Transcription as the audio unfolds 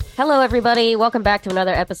Hello, everybody. Welcome back to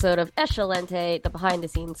another episode of Excelente, the behind the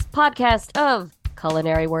scenes podcast of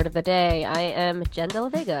Culinary Word of the Day. I am Jen De La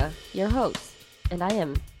Vega, your host, and I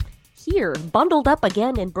am here, bundled up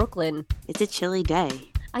again in Brooklyn. It's a chilly day.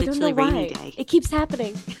 I don't know chilly, rainy why. day. It keeps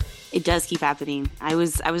happening. It does keep happening. I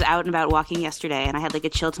was out and about walking yesterday, and I had like a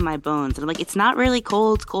chill to my bones. And I'm like, it's not really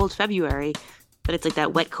cold. It's cold February, but it's like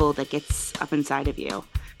that wet cold that gets up inside of you.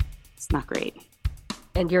 It's not great.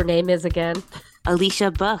 And your name is again? Alicia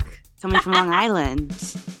Book, coming from Long Island.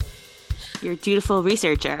 You're a dutiful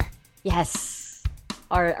researcher. Yes.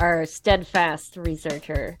 Our steadfast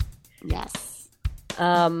researcher. Yes.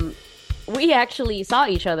 We actually saw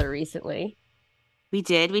each other recently. We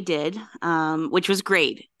did, which was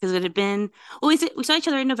great because it had been, we saw each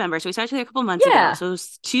other in November, so we saw each other a couple months ago. So it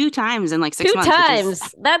was 2 times in like 6 months. 2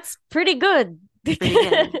 times. That's pretty good. Pretty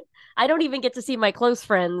good. I don't even get to see my close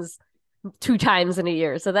friends 2 times in a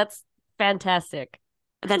year, so that's fantastic.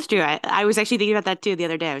 That's true. I was actually thinking about that too the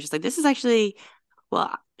other day. I was just like, this is actually,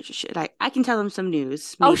 well, should I can tell them some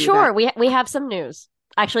news. Oh, sure. About... We have some news.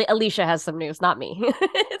 Actually, Alicia has some news, not me.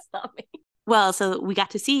 It's not me. Well, so we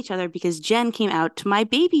got to see each other because Jen came out to my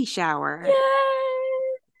baby shower. Yay!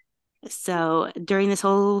 So during this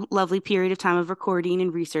whole lovely period of time of recording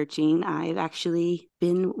and researching, I've actually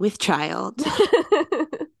been with child.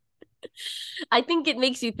 I think it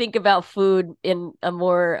makes you think about food in a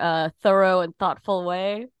more thorough and thoughtful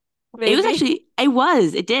way. Maybe.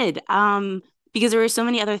 It did. Because there were so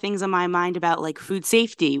many other things on my mind about like food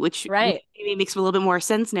safety, which maybe makes a little bit more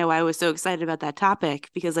sense now why I was so excited about that topic.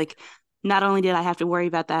 Because like, not only did I have to worry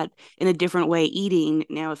about that in a different way eating,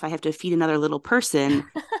 now if I have to feed another little person,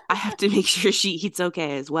 I have to make sure she eats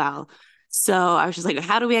okay as well. So I was just like,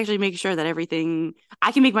 how do we actually make sure that everything,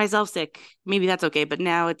 I can make myself sick, maybe that's okay, but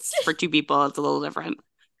now it's for 2 people, it's a little different.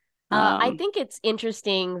 I think it's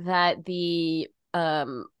interesting that the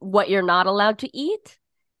what you're not allowed to eat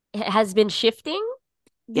has been shifting.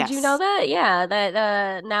 Did you know that? Yeah,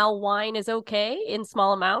 that now wine is okay in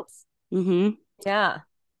small amounts. Mm-hmm. Yeah.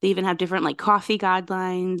 They even have different like coffee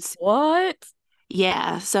guidelines. What?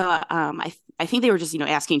 Yeah. So I think they were just,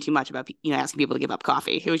 asking too much about, asking people to give up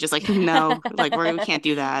coffee. It was just like, no, like we can't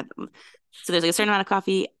do that. So there's like a certain amount of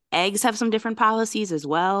coffee. Eggs have some different policies as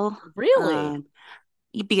well. Really?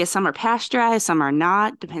 Because some are pasteurized, some are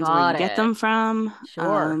not. Depends where you get them from.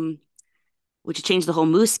 Sure. Which changed the whole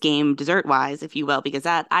mousse game dessert-wise, if you will, because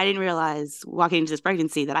that I didn't realize walking into this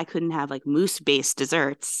pregnancy that I couldn't have like mousse-based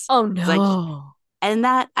desserts. Oh no. And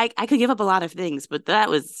that I could give up a lot of things, but that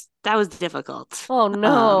was difficult. Oh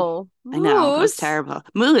no. I know, it was terrible.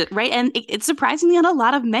 Mousse, right? And it's surprisingly on a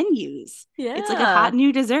lot of menus. Yeah. It's like a hot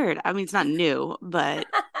new dessert. I mean, it's not new, but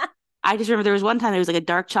I just remember there was one time it was like a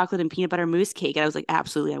dark chocolate and peanut butter mousse cake, and I was like,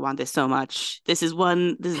 absolutely, I want this so much. This is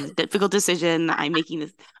a difficult decision. I'm making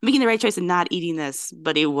the right choice in not eating this,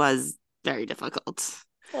 but it was very difficult.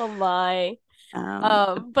 Oh my.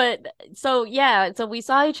 But so we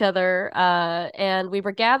saw each other and we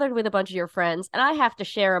were gathered with a bunch of your friends, and I have to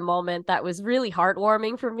share a moment that was really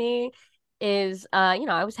heartwarming for me is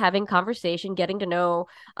I was having conversation, getting to know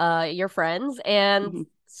your friends, and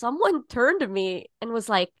someone turned to me and was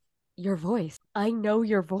like, your voice, I know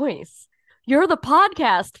your voice, you're the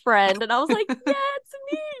podcast friend. And I was like, yeah, it's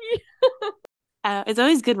me. It's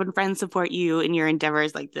always good when friends support you in your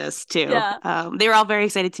endeavors like this, too. Yeah. They were all very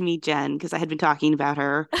excited to meet Jen because I had been talking about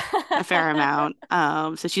her a fair amount.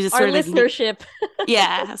 So she's our listenership.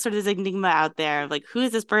 Sort of this enigma out there of like, who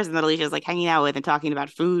is this person that Alicia's like hanging out with and talking about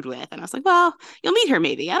food with? And I was like, well, you'll meet her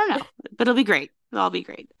maybe. I don't know, but it'll be great. It'll all be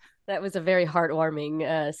great. That was a very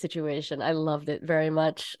heartwarming situation. I loved it very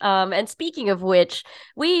much. And speaking of which,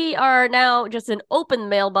 we are now just an open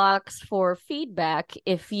mailbox for feedback.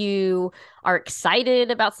 If you are excited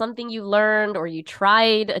about something you learned or you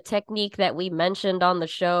tried a technique that we mentioned on the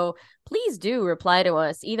show, please do reply to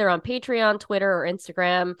us either on Patreon, Twitter, or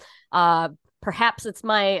Instagram. Perhaps it's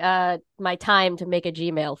my time to make a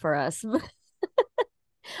Gmail for us.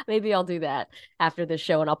 Maybe I'll do that after this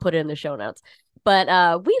show and I'll put it in the show notes.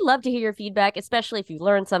 But we love to hear your feedback, especially if you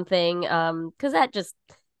learned something, because that just,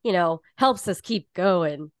 helps us keep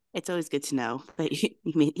going. It's always good to know that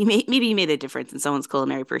maybe you made a difference in someone's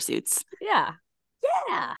culinary pursuits. Yeah.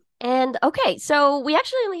 Yeah. And okay, so we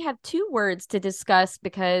actually only have 2 words to discuss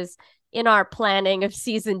because in our planning of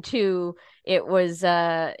season 2, it was,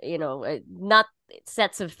 not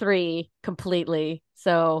sets of 3 completely.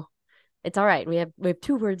 So it's all right. We have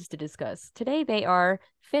 2 words to discuss. Today they are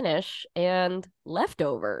Finnish and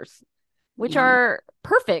leftovers, which are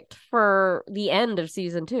perfect for the end of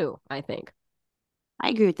season 2, I think. I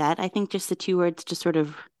agree with that. I think just the 2 words to sort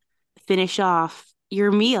of finish off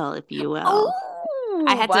your meal, if you will.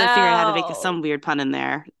 I Ooh, had to figure out how to make wow. some weird pun in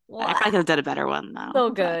there. I probably could Wow. have done a better one though. So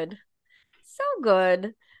But good. So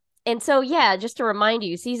good. And so, yeah, just to remind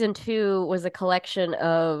you, season two was a collection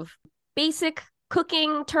of basic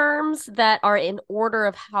cooking terms that are in order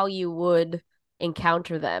of how you would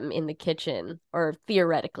encounter them in the kitchen, or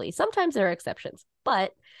theoretically. Sometimes there are exceptions,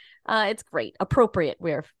 but it's great, appropriate.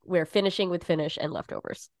 We're finishing with Finnish and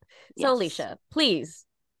leftovers. So, yes. Alicia, please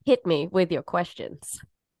hit me with your questions.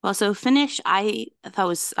 Well, so Finnish, I thought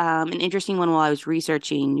was an interesting one while I was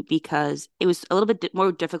researching because it was a little bit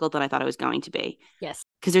more difficult than I thought it was going to be. Yes,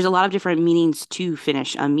 Because there's a lot of different meanings to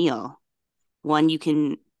finish a meal. One, you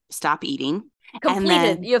can stop eating, and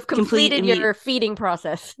completed. then You have complete completed immediate, your feeding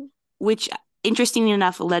process. which interestingly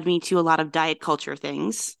enough led me to a lot of diet culture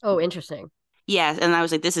things. Oh, interesting. Yes, and I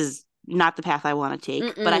was like, this is not the path I want to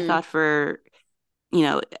take. But I Mm-mm. thought for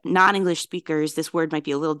non-English speakers, this word might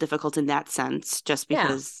be a little difficult in that sense, just Yeah.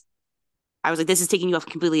 because I was like, this is taking you off a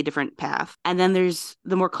completely different path. And then there's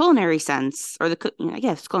the more culinary sense, or I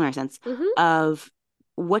guess culinary sense Mm-hmm. of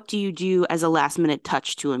what do you do as a last minute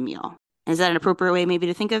touch to a meal? Is that an appropriate way maybe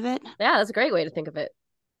to think of it? Yeah, that's a great way to think of it.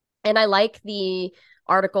 And I like the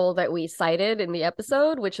article that we cited in the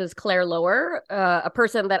episode, which is Claire Lower, a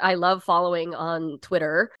person that I love following on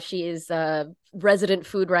Twitter. She is a resident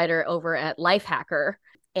food writer over at Lifehacker.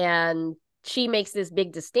 And she makes this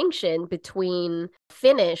big distinction between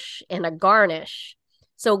finish and a garnish.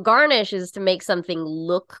 So garnish is to make something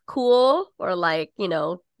look cool, or like,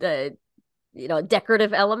 the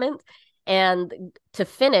decorative element, and to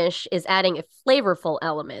finish is adding a flavorful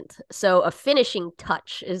element. So a finishing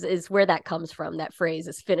touch is where that comes from. That phrase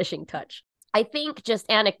is finishing touch. I think, just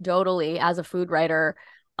anecdotally, as a food writer,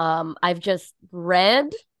 I've just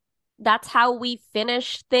read that's how we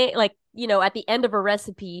finish things. Like, at the end of a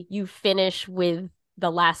recipe, you finish with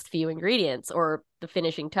the last few ingredients, or the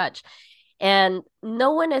finishing touch. And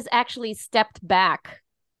no one has actually stepped back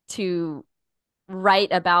to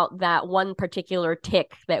write about that one particular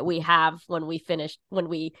tick that we have when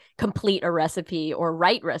we complete a recipe or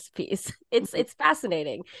write recipes. It's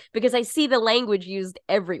fascinating because I see the language used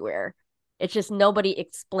everywhere. It's just nobody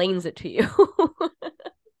explains it to you.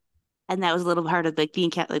 And that was a little part of like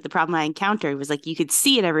the problem I encountered was like you could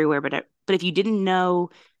see it everywhere, but if you didn't know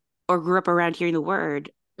or grew up around hearing the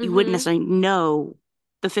word, you wouldn't Mm-hmm. necessarily know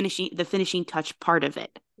the finishing touch part of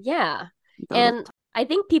it. Yeah. So, And I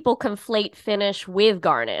think people conflate finish with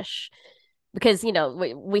garnish because,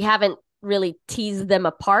 we haven't really teased them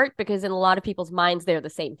apart, because in a lot of people's minds, they're the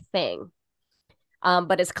same thing.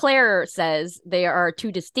 But as Claire says, they are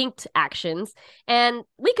two distinct actions. And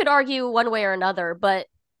we could argue one way or another, but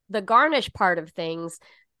the garnish part of things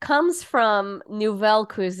comes from Nouvelle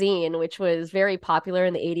Cuisine, which was very popular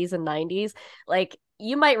in the 80s and 90s. Like,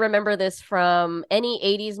 you might remember this from any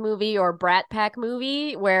 80s movie or Brat Pack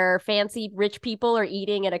movie where fancy rich people are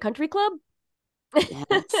eating at a country club.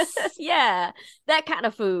 yes, Yeah, that kind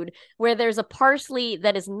of food where there's a parsley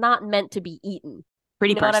that is not meant to be eaten.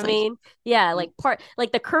 pretty You know what I parsley. mean? Yeah, like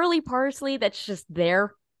the curly parsley that's just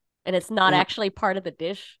there and it's not Yep. actually part of the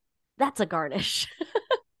dish. That's a garnish.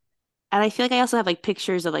 And I feel like I also have like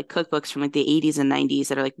pictures of like cookbooks from like the 80s and 90s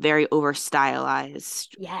that are like very over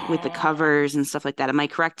stylized with the Yeah. covers and stuff like that. Am I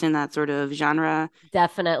correct in that sort of genre?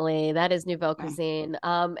 Definitely. That is Nouvelle Okay. Cuisine.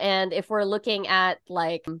 And if we're looking at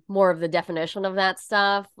like more of the definition of that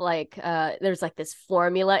stuff, like there's like this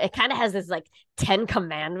formula. It kind of has this like 10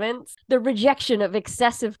 commandments. The rejection of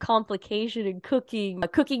excessive complication in cooking.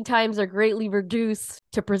 Cooking times are greatly reduced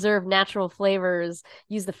to preserve natural flavors.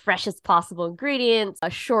 Use the freshest possible ingredients. A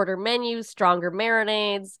shorter menu, stronger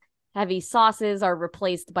marinades. Heavy sauces are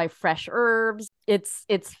replaced by fresh herbs. It's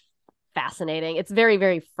fascinating. It's very,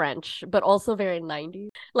 very French, but also very 90s.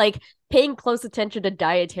 Like, paying close attention to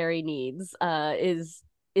dietary needs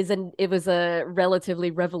it was a relatively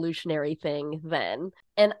revolutionary thing then.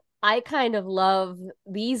 And I kind of love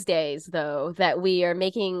these days, though, that we are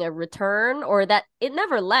making a return, or that it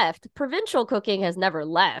never left. Provincial cooking has never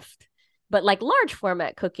left, but like large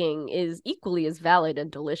format cooking is equally as valid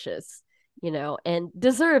and delicious, and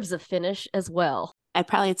deserves a finish as well. I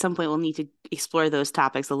probably at some point will need to explore those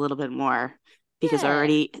topics a little bit more because Yeah.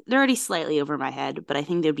 they're already slightly over my head, but I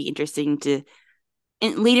think they'd be interesting to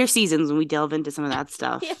in later seasons when we delve into some of that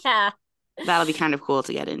stuff. Yeah. That'll be kind of cool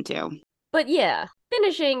to get into. But yeah,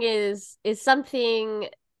 finishing is something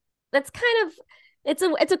that's kind of,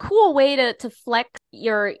 it's a cool way to flex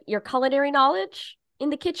your culinary knowledge in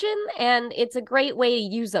the kitchen, and it's a great way to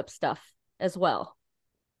use up stuff as well.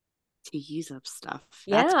 To use up stuff.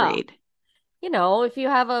 That's Yeah. great. If you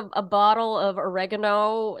have a bottle of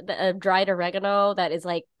oregano, dried oregano, that is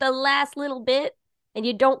like the last little bit, and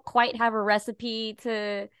you don't quite have a recipe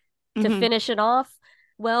to Mm-hmm. finish it off,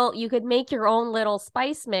 well, you could make your own little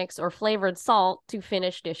spice mix or flavored salt to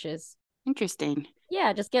finish dishes. Interesting.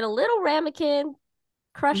 Yeah, just get a little ramekin,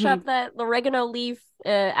 crush Mm-hmm. up that oregano leaf,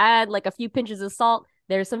 add like a few pinches of salt.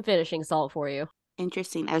 There's some finishing salt for you.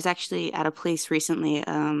 Interesting. I was actually at a place recently, it's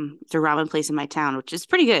a ramen place in my town, which is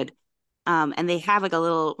pretty good. And they have like a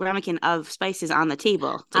little ramekin of spices on the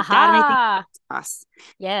table. It's like that and I think Aha! sauce.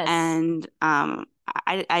 Yes. And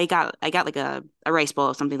I got like a rice bowl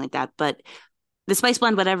or something like that. But the spice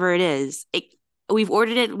blend, whatever it is, we've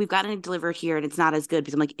ordered it, we've gotten it delivered here, and it's not as good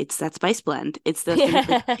because I'm like, it's that spice blend. It's the thing,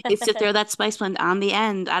 like, it's to throw that spice blend on the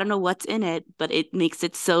end. I don't know what's in it, but it makes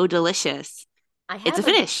it so delicious. I It's a have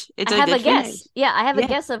a finish. It's I a have a good finish. guess. Yeah, I have a Yeah.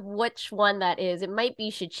 guess of which one that is. It might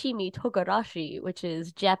be Shichimi Togarashi, which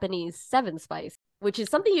is Japanese seven spice, which is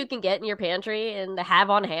something you can get in your pantry and have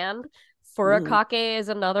on hand. Ooh. Furikake is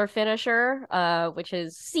another finisher, which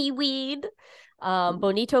is seaweed,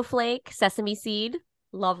 bonito flake, sesame seed.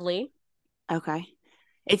 Lovely. Okay.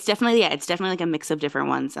 It's definitely like a mix of different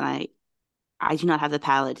ones, and I do not have the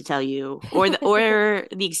palate to tell you, or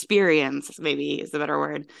the experience, maybe is the better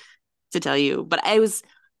word to tell you. But it's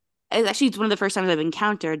actually it's one of the first times I've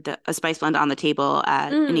encountered a spice blend on the table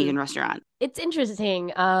at an Mm. Asian restaurant. It's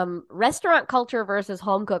interesting. Restaurant culture versus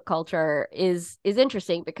home cook culture is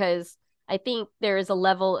interesting because I think there is a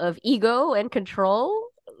level of ego and control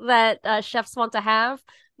that chefs want to have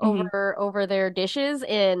Hmm. over their dishes,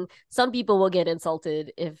 and some people will get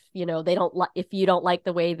insulted if they don't like if you don't like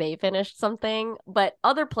the way they finished something. But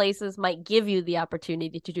other places might give you the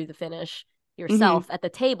opportunity to do the finish Hmm. yourself at the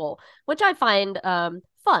table, which I find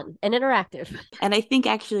fun and interactive. And I think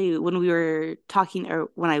actually when we were talking, or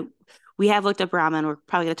we have looked up ramen, we're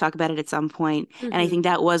probably going to talk about it at some point. And I Hmm. think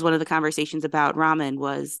that was one of the conversations about ramen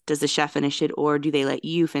was, does the chef finish it or do they let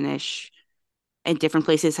you finish? And different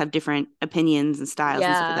places have different opinions and styles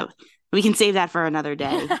and stuff like Yeah. that. We can save that for another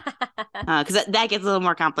day because that gets a little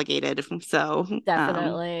more complicated. So,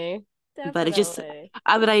 Definitely. but it just, Definitely.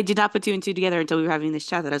 but I did not put two and two together until we were having this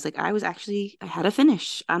chat that I was like, I had a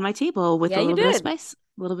finish on my table with Yeah, a you little bit of did. spice,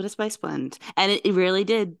 a little bit of spice blend, and it really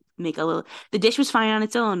did make a little. The dish was fine on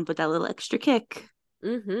its own, but that little extra kick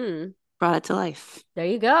Mm-hmm. brought it to life. There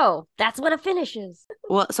you go. That's what a finish is.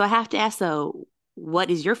 Well, so I have to ask though,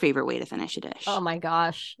 what is your favorite way to finish a Oh dish? my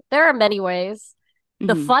gosh. There are many ways.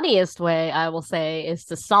 The Hmm. funniest way, I will say, is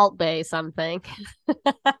to salt bay something.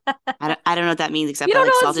 I don't know what that means except You that don't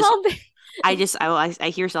like know what salt is salt bay I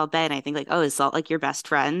hear Salt Bay and I think like, oh, is Salt like your best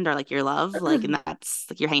friend or like your love? Like, and that's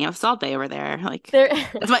like you're hanging out with Salt Bay over there. Like, there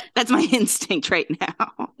that's my instinct right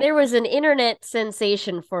now. there was an internet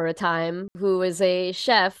sensation for a time who was a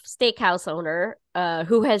chef, steakhouse owner,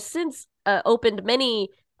 who has since opened many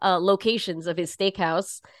locations of his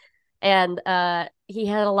steakhouse. And he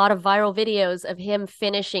had a lot of viral videos of him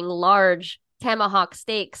finishing large tomahawk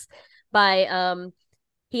steaks by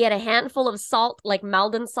he had a handful of salt, like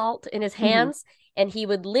Maldon salt, in his Hmm. hands, and he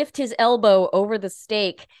would lift his elbow over the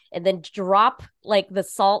steak and then drop like the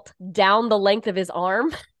salt down the length of his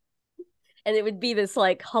arm, and it would be this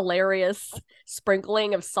like hilarious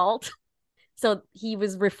sprinkling of salt. So he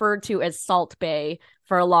was referred to as Salt Bay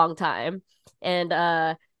for a long time,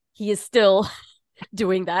 and he is still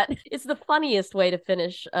doing that. It's the funniest way to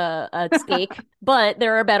finish a steak, but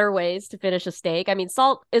there are better ways to finish a steak. I mean,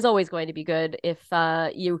 salt is always going to be good if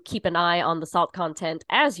you keep an eye on the salt content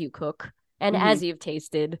as you cook and Hmm. as you've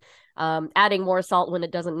tasted. Adding more salt when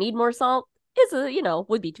it doesn't need more salt is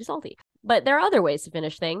would be too salty. But there are other ways to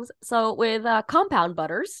finish things. So with compound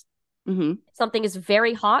butters, Hmm. something is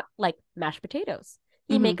very hot, like mashed potatoes.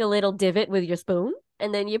 You Hmm. make a little divot with your spoon,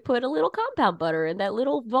 and then you put a little compound butter in that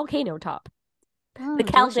little volcano top, the Oh,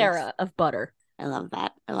 delicious. caldera of butter. I love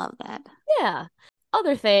that. I love that. Yeah.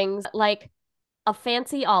 Other things like a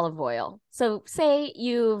fancy olive oil. So, say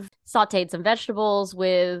you've sauteed some vegetables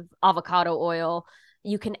with avocado oil.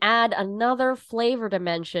 You can add another flavor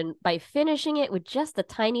dimension by finishing it with just a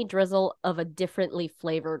tiny drizzle of a differently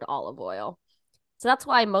flavored olive oil. So, that's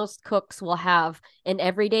why most cooks will have an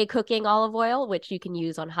everyday cooking olive oil, which you can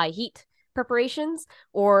use on high heat preparations,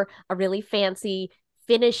 or a really fancy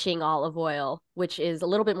finishing olive oil, which is a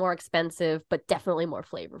little bit more expensive, but definitely more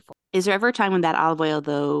flavorful. Is there ever a time when that olive oil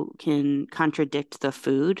though can contradict the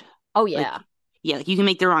food? Oh, Like, yeah. yeah, like you can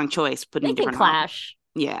make the wrong choice They putting can different olive. clash.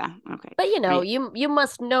 Yeah. Okay. But Right. you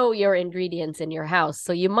must know your ingredients in your house,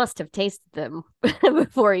 so you must have tasted them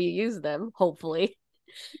before you use them, hopefully.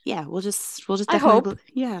 Yeah. We'll just I hope. definitely.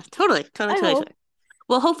 Yeah. Totally. Totally. I Totally. hope. Totally.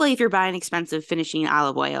 Well, hopefully, if you're buying expensive finishing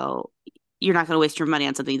olive oil, you're not going to waste your money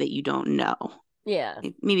on something that you don't know. Yeah.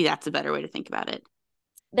 Maybe that's a better way to think about it.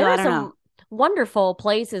 Though There I are don't know. wonderful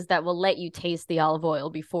places that will let you taste the olive oil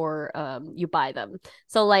before you buy them.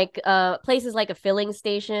 So like places like a filling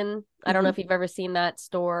station. I don't know if you've ever seen that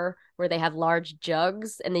store where they have large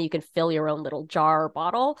jugs and then you can fill your own little jar or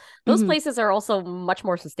bottle. Those places are also much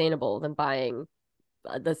more sustainable than buying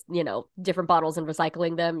different bottles and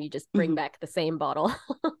recycling them. You just bring back the same bottle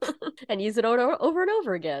and use it over and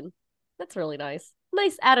over again. That's really nice.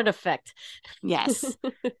 Nice added effect. Yes.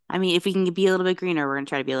 I mean, if we can be a little bit greener, we're going to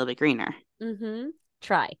try to be a little bit greener.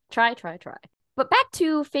 Try. But back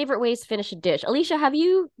to favorite ways to finish a dish. Alicia, have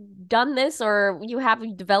you done this or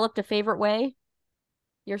have developed a favorite way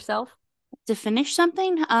yourself? To finish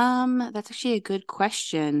something? That's actually a good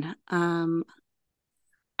question.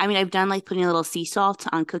 I mean, I've done like putting a little sea salt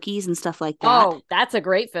on cookies and stuff like that. Oh, that's a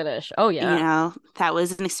great finish. Oh, yeah. You know, that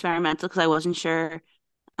was an experimental because I wasn't sure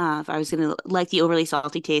if I was going to like the overly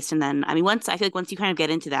salty taste. And then, I mean, once you kind of get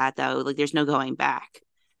into that, though, like there's no going back,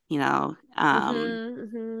 you know.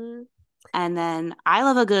 And then I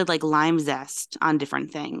love a good like lime zest on different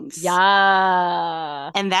things. Yeah.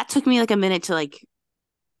 And that took me like a minute to like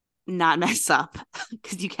not mess up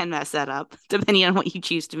because you can mess that up depending on what you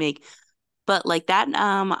choose to make. But like that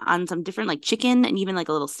on some different like chicken and even like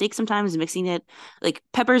a little steak sometimes mixing it, like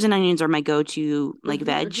peppers and onions are my go-to like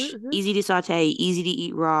veg. Easy to saute, easy to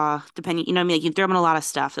eat raw, depending, you know what I mean? Like you throw them in a lot of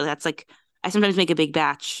stuff. So that's like I sometimes make a big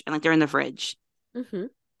batch and like they're in the fridge.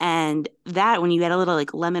 And that when you add a little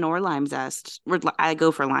like lemon or lime zest, I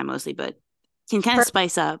go for lime mostly, but can kind of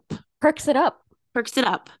spice up. Perks it up.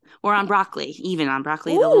 Or on broccoli, the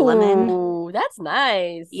little lemon. Ooh, that's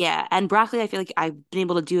nice. Yeah, and broccoli, I feel like I've been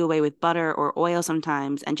able to do away with butter or oil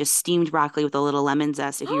sometimes and just steamed broccoli with a little lemon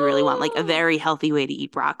zest if you really want like a very healthy way to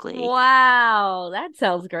eat broccoli. Wow, that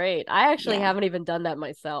sounds great. I actually haven't even done that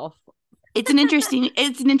myself. It's an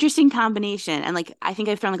interesting combination. And like I think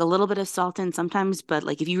I've thrown like a little bit of salt in sometimes, but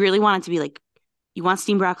like if you really want it to be like you want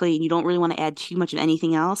steamed broccoli and you don't really want to add too much of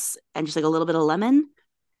anything else and just like a little bit of lemon,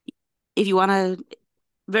 if you want a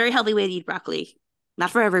very healthy way to eat broccoli.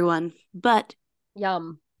 Not for everyone, but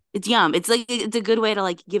yum. It's yum. It's like it's a good way to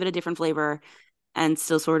like give it a different flavor and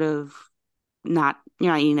still sort of not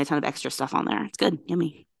you're not eating a ton of extra stuff on there. It's good.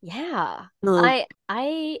 Yummy. Yeah.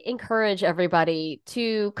 I encourage everybody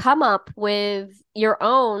to come up with your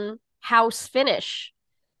own house finish.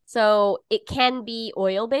 So it can be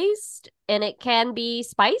oil based and it can be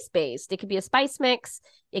spice based. It could be a spice mix.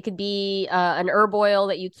 It could be an herb oil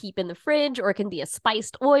that you keep in the fridge, or it can be a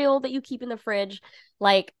spiced oil that you keep in the fridge.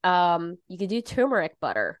 Like you could do turmeric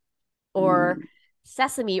butter or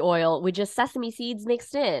sesame oil with just sesame seeds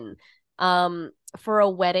mixed in. For a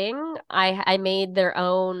wedding, I made their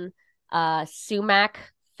own sumac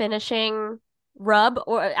finishing rub,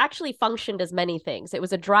 or actually functioned as many things. It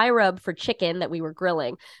was a dry rub for chicken that we were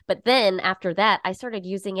grilling. But then after that, I started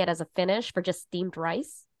using it as a finish for just steamed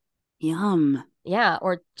rice. Yum. Yeah,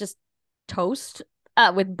 or just toast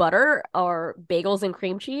with butter or bagels and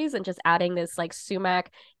cream cheese and just adding this like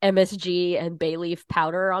sumac, MSG, and bay leaf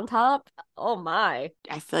powder on top. Oh my.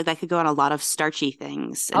 I feel like that could go on a lot of starchy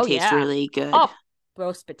things and taste really good. Oh,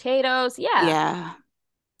 roast potatoes. Yeah. Yeah.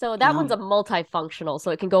 So that one's a multifunctional, so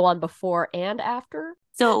it can go on before and after.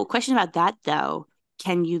 So question about that though,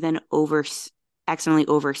 can you then accidentally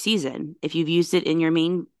over season? If you've used it in your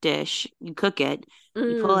main dish, you cook it,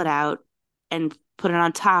 you pull it out and put it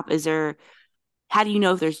on top. How do you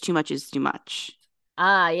know if there's too much is too much?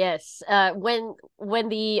 Ah, yes. When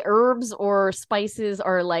the herbs or spices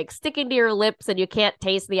are like sticking to your lips and you can't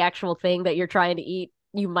taste the actual thing that you're trying to eat,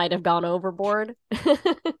 you might have gone overboard.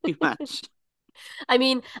 Too much. I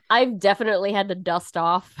mean, I've definitely had to dust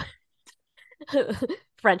off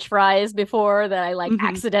French fries before that I like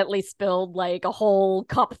accidentally spilled like a whole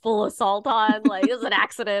cup full of salt on. Like it was an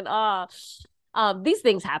accident. These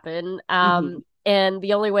things happen. And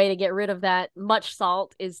the only way to get rid of that much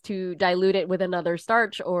salt is to dilute it with another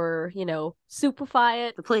starch or, soupify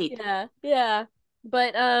it. The plate. Yeah. Yeah.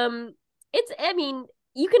 But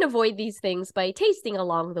you can avoid these things by tasting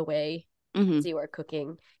along the way as you are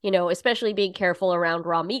cooking, especially being careful around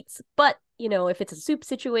raw meats. But, if it's a soup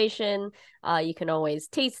situation, you can always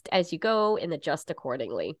taste as you go and adjust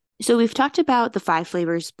accordingly. So we've talked about the 5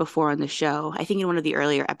 flavors before on the show, I think in one of the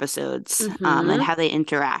earlier episodes, and how they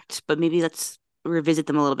interact. But maybe let's revisit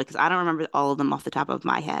them a little bit because I don't remember all of them off the top of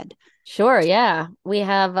my head. Sure, yeah. We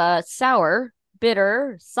have sour,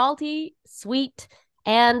 bitter, salty, sweet,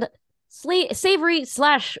 and savory /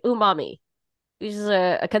 umami, which is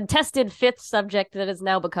a contested 5th subject that is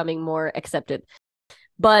now becoming more accepted.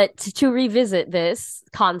 But to revisit this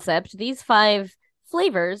concept, these 5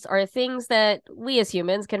 flavors are things that we as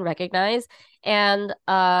humans can recognize and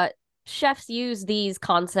chefs use these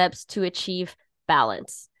concepts to achieve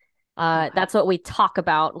balance. That's what we talk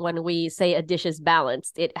about when we say a dish is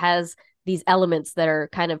balanced. It has these elements that are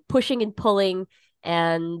kind of pushing and pulling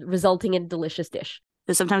and resulting in a delicious dish.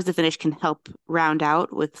 So sometimes the finish can help round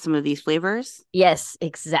out with some of these flavors. Yes,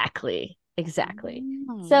 exactly. Exactly.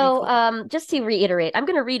 Oh, So, cool. just to reiterate, I'm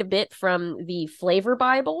going to read a bit from the Flavor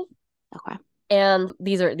Bible. Okay. And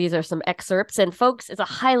these are some excerpts. And folks, it's a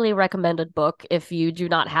highly recommended book. If you do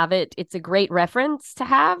not have it, it's a great reference to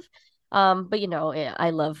have. But I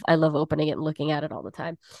love opening it and looking at it all the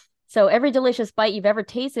time. So every delicious bite you've ever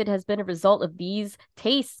tasted has been a result of these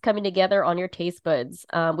tastes coming together on your taste buds.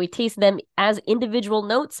 We taste them as individual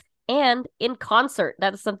notes and in concert.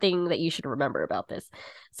 That's something that you should remember about this.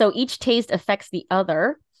 So each taste affects the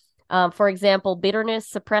other. For example, bitterness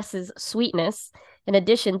suppresses sweetness. In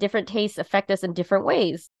addition, different tastes affect us in different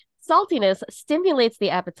ways. Saltiness stimulates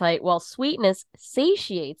the appetite while sweetness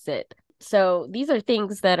satiates it. So these are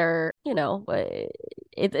things that are,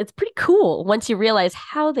 it's pretty cool once you realize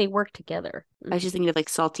how they work together. I was just thinking of like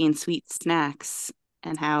salty and sweet snacks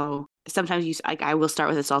and how sometimes I will start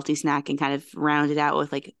with a salty snack and kind of round it out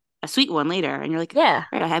with like a sweet one later. And you're like, yeah,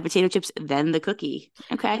 right, I had potato chips, then the cookie.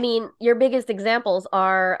 Okay. I mean, your biggest examples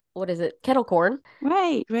are, what is it? Kettle corn.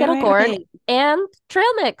 Right. Kettle corn right. and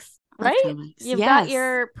trail mix, right? You've got Yes.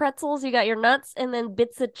 your pretzels, you got your nuts, and then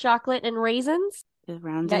bits of chocolate and raisins. It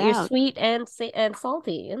rounds You it got your out. sweet and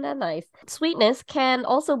salty. Isn't that nice? Sweetness can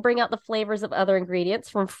also bring out the flavors of other ingredients,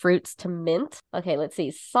 from fruits to mint. Okay, let's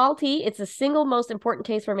see. Salty, it's the single most important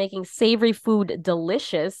taste for making savory food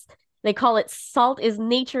delicious. They call it salt is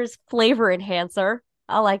nature's flavor enhancer.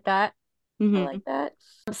 I like that. I like that.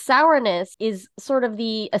 Sourness is sort of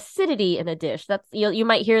the acidity in a dish. That's you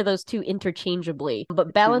might hear those two interchangeably,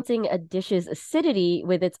 but balancing a dish's acidity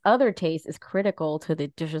with its other taste is critical to the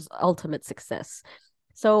dish's ultimate success.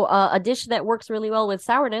 So a dish that works really well with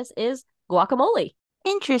sourness is guacamole.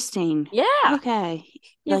 Interesting. Yeah. Okay.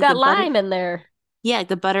 You've got lime in there. Yeah,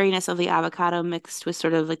 the butteriness of the avocado mixed with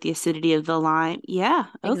sort of like the acidity of the lime. Yeah.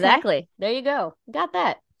 Okay. Exactly. There you go. Got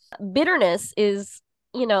that. Bitterness is,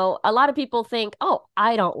 a lot of people think, oh,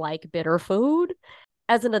 I don't like bitter food.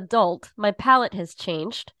 As an adult, my palate has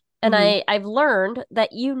changed, and I've learned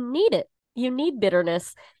that you need it. You need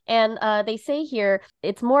bitterness. And they say here,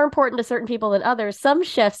 it's more important to certain people than others. Some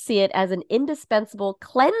chefs see it as an indispensable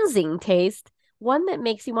cleansing taste, one that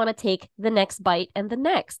makes you want to take the next bite and the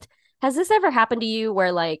next. Has this ever happened to you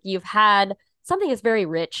where like you've had something that's very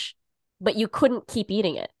rich, but you couldn't keep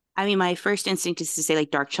eating it? I mean, my first instinct is to say like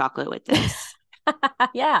dark chocolate with this.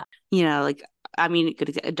 Yeah. It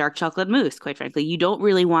could a dark chocolate mousse, quite frankly. You don't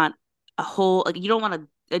really want a whole, like, you don't want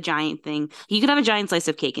a giant thing. You could have a giant slice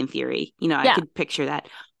of cake in theory. I could picture that.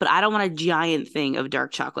 But I don't want a giant thing of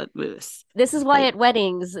dark chocolate mousse. This is why at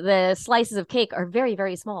weddings, the slices of cake are very,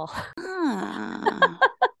 very small.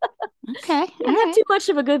 Okay. Not too much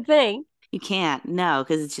of a good thing. You can't, no,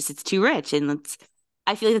 because it's too rich. And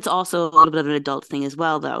I feel like it's also a little bit of an adult thing as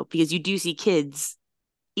well, though, because you do see kids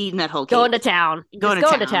eating that whole cake. Going to town. Going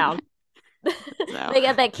to town. So. They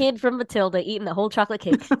got that kid from Matilda eating the whole chocolate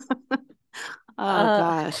cake.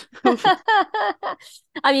 Gosh.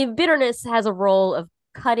 I mean, bitterness has a role of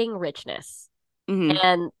cutting richness.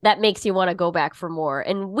 And that makes you want to go back for more.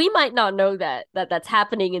 And we might not know that's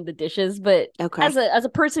happening in the dishes, but as a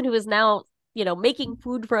person who is now, making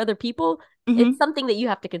food for other people, it's something that you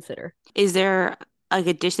have to consider. Is there like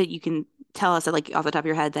a dish that you can tell us that, like, off the top of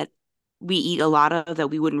your head, that we eat a lot of that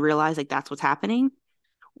we wouldn't realize like that's what's happening?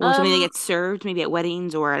 Or something that gets served maybe at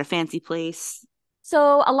weddings or at a fancy place?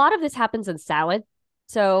 So a lot of this happens in salad.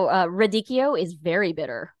 So radicchio is very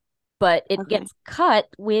bitter, but it gets cut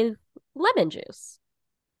with lemon juice.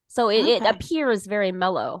 So it appears very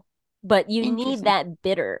mellow, but you need that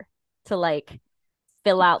bitter to like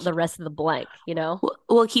fill out the rest of the blank,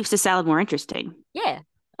 Well, it keeps the salad more interesting. Yeah.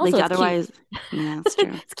 Also, like otherwise, yeah, that's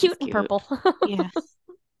true. It's cute and purple. Yeah.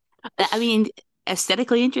 I mean,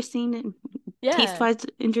 aesthetically interesting, taste-wise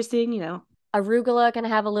interesting, Arugula can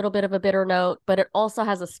have a little bit of a bitter note, but it also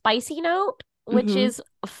has a spicy note, which is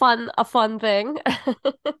a fun thing.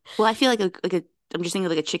 Well, I feel like I'm just thinking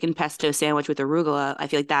of like a chicken pesto sandwich with arugula. I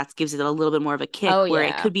feel like that gives it a little bit more of a kick, where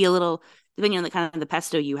it could be a little, depending on the kind of the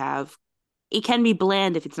pesto you have, it can be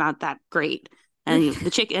bland if it's not that great. And the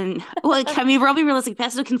chicken, well, I mean, we're all being realistic.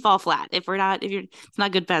 Pesto can fall flat if it's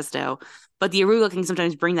not good pesto. But the arugula can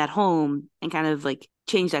sometimes bring that home and kind of like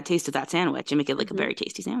change that taste of that sandwich and make it like a very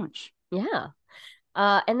tasty sandwich. Yeah.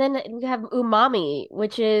 And then we have umami,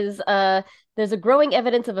 which is there's a growing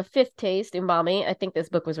evidence of a fifth taste, umami. I think this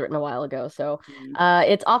book was written a while ago. So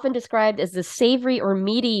it's often described as the savory or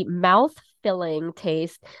meaty mouth filling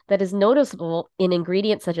taste that is noticeable in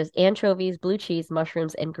ingredients such as anchovies, blue cheese,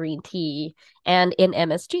 mushrooms, and green tea, and in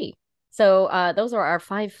MSG. So those are our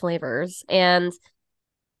 5 flavors. And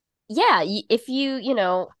yeah, if you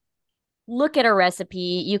look at a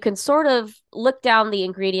recipe, you can sort of look down the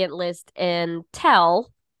ingredient list and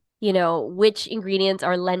tell, which ingredients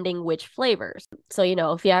are lending which flavors. So,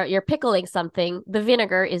 if you're pickling something, the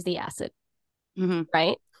vinegar is the acid,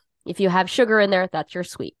 right? If you have sugar in there, that's your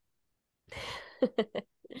sweet.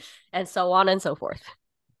 And so on and so forth.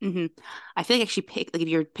 I feel like actually if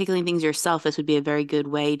you're pickling things yourself, this would be a very good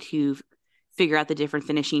way to figure out the different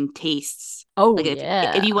finishing tastes. Oh, like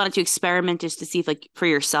if you wanted to experiment just to see if like for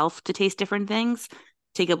yourself to taste different things,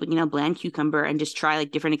 take up bland cucumber and just try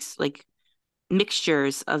like different like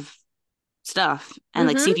mixtures of stuff and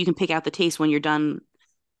like see if you can pick out the taste when you're done.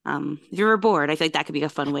 If you're bored, I feel like that could be a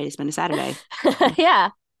fun way to spend a Saturday. Yeah,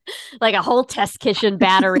 like a whole test kitchen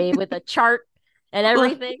battery with a chart and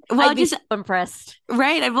everything. I'd be so impressed.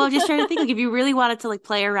 Right. I'm just trying to think like if you really wanted to like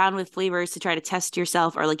play around with flavors to try to test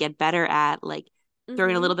yourself or like get better at like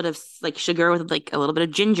throwing a little bit of like sugar with like a little bit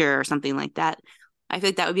of ginger or something like that. I feel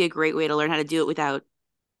like that would be a great way to learn how to do it without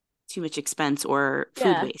too much expense or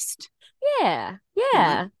food waste. Yeah.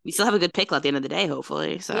 We still have a good pickle at the end of the day,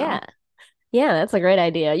 hopefully. So yeah, that's a great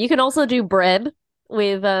idea. You can also do bread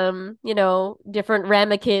with different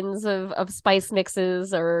ramekins of spice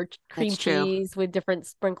mixes or cream cheese with different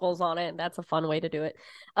sprinkles on it. That's a fun way to do it.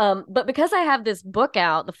 But because I have this book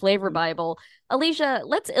out, the Flavor Bible, Alicia,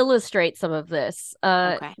 let's illustrate some of this.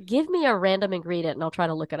 Okay. Give me a random ingredient and I'll try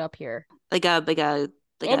to look it up here. Like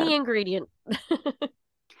any ingredient. All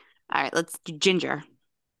right, let's do ginger.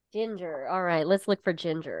 Ginger. All right, let's look for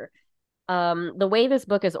ginger. The way this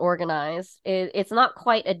book is organized, it's not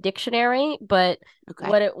quite a dictionary, but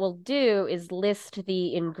what it will do is list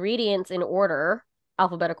the ingredients in order,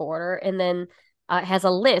 alphabetical order, and then has a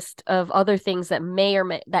list of other things that may or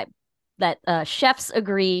may that chefs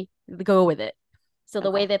agree go with it. So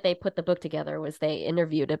the way that they put the book together was they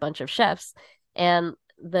interviewed a bunch of chefs, and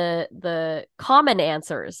the common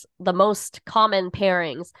answers, the most common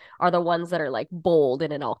pairings are the ones that are like bold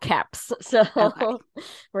and in all caps. So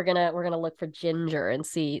we're gonna look for ginger and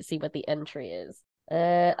see what the entry is.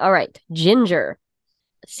 All right, ginger.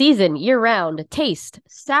 Season year round. Taste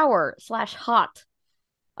sour/hot.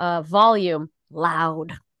 Volume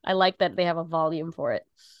loud. I like that they have a volume for it.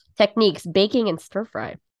 Techniques: baking and stir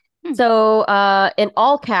fry. So in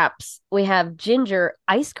all caps we have ginger,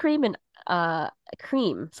 ice cream, and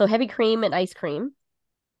cream. So heavy cream and ice cream.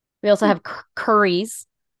 We also have curries.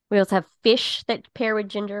 We also have fish that pair with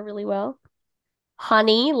ginger really well.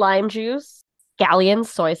 Honey, lime juice, scallions,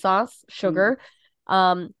 soy sauce, sugar.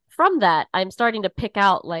 From that, I'm starting to pick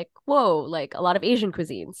out like, whoa, like a lot of Asian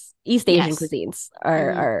cuisines. East Asian cuisines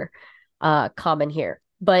are common here.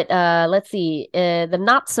 But let's see. The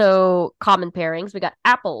not so common pairings, we got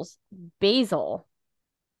apples, basil,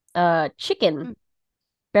 chicken,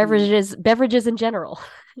 beverages in general,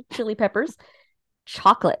 chili peppers,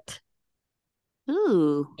 chocolate.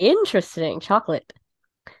 Ooh, interesting. Chocolate,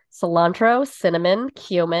 cilantro, cinnamon,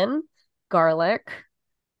 cumin, garlic,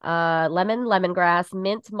 lemon, lemongrass,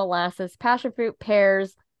 mint, molasses, passion fruit,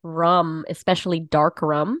 pears, rum, especially dark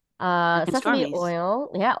rum, sesame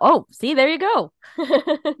oil. Yeah. Oh, see, there you go.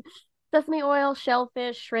 Sesame oil,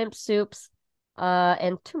 shellfish, shrimp, soups,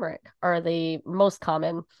 and turmeric are the most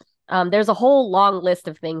common. There's a whole long list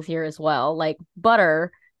of things here as well, like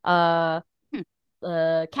butter,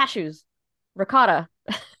 cashews, ricotta,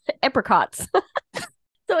 apricots.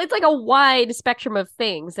 So it's like a wide spectrum of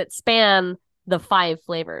things that span the 5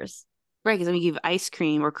 flavors. Right, because then you give ice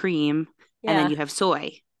cream or cream, and then you have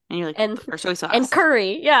soy, and you're like, or soy sauce. And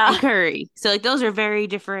curry, yeah. And curry. So like those are very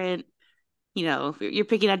different, you're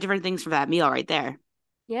picking out different things for that meal right there.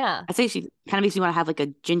 Yeah. I'd say she kind of makes me want to have like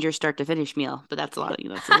a ginger start to finish meal, but that's a lot of,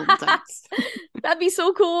 that's a little intense. That'd be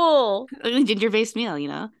so cool. A ginger-based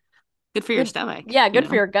meal, good for your stomach. Yeah, good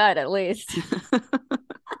for your gut at least.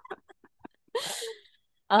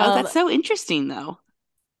 Oh, that's so interesting though.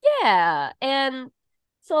 Yeah. And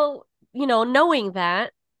so, knowing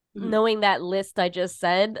that list I just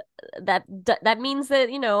said, that means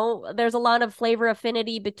that, there's a lot of flavor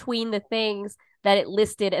affinity between the things that it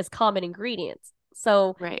listed as common ingredients.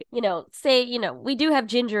 So, say, we do have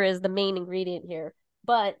ginger as the main ingredient here,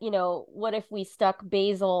 but, what if we stuck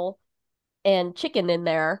basil and chicken in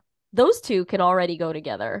there? Those two can already go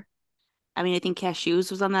together. I mean, I think cashews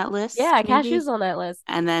was on that list. Yeah, cashews on that list.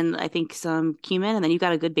 And then I think some cumin, and then you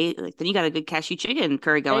got a good then you got a good cashew chicken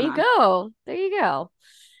curry going on. There you go.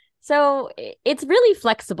 So it's really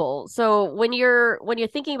flexible. So when you're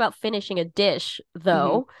thinking about finishing a dish,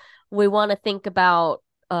 though, we want to think about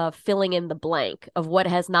filling in the blank of what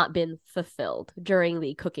has not been fulfilled during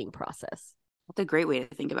the cooking process. That's a great way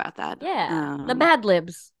to think about that. Yeah. The Mad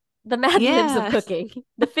Libs. The Mad Libs of Yeah. cooking.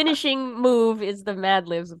 The finishing move is the Mad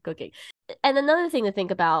Libs of cooking. And another thing to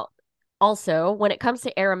think about also when it comes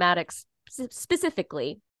to aromatics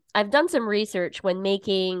specifically, I've done some research when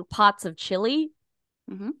making pots of chili.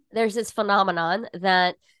 There's this phenomenon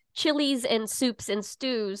that chilies and soups and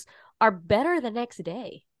stews are better the next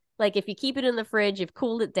day. Like if you keep it in the fridge, you've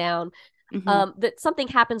cooled it down, that something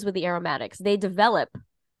happens with the aromatics. They develop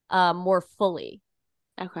more fully.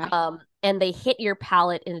 Okay. And they hit your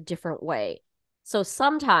palate in a different way. So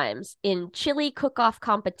sometimes in chili cook-off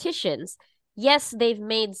competitions, yes, they've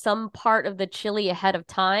made some part of the chili ahead of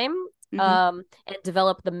time, and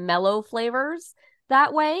develop the mellow flavors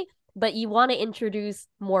that way, but you want to introduce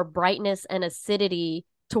more brightness and acidity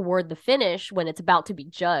toward the finish when it's about to be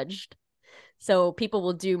judged. So people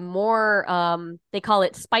will do more, they call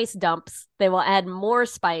it spice dumps. They will add more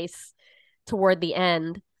spice toward the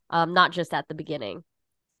end, not just at the beginning,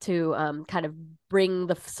 to kind of bring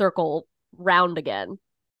the circle round again.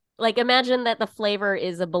 Like imagine that the flavor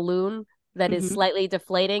is a balloon that is slightly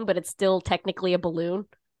deflating, but it's still technically a balloon.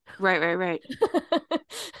 Right.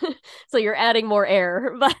 So you're adding more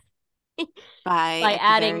air by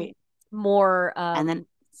adding more and then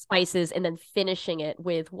spices and then finishing it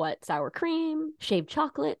with what? Sour cream, shaved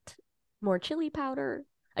chocolate, more chili powder,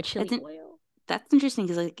 a chili oil. That's interesting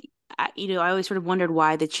because like I always sort of wondered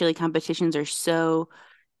why the chili competitions are so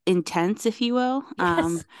intense, if you will.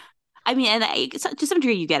 Yes. I mean, and to some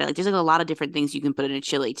degree you get it. Like there's like a lot of different things you can put in a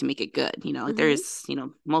chili to make it good. Like there's,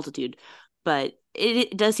 multitude. But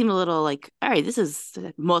it does seem a little like, all right, this is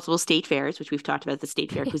multiple state fairs, which we've talked about the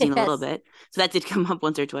state fair cuisine a little bit. So that did come up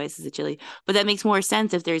once or twice as a chili. But that makes more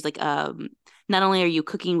sense if there's like not only are you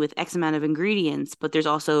cooking with X amount of ingredients, but there's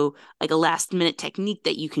also like a last minute technique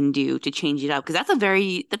that you can do to change it up. Because that's a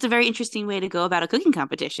very interesting way to go about a cooking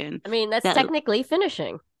competition. I mean, that's technically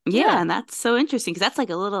finishing. Yeah, and that's so interesting because that's like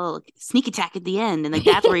a little sneak attack at the end, and like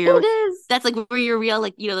that's where you're. That's like where you're real,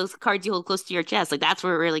 like those cards you hold close to your chest. Like that's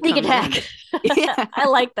where it really sneak comes attack. in. Yeah, I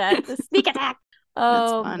like that. The sneak attack.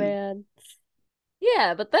 Oh man.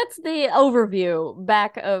 Yeah, but that's the overview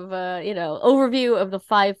overview of the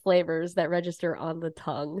 5 flavors that register on the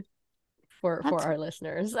tongue for our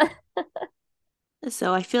listeners.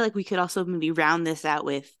 So I feel like we could also maybe round this out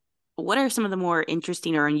with what are some of the more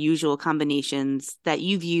interesting or unusual combinations that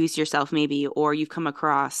you've used yourself maybe, or you've come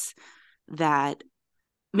across that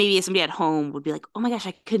maybe somebody at home would be like, oh my gosh,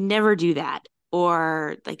 I could never do that.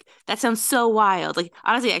 Or like, that sounds so wild. Like,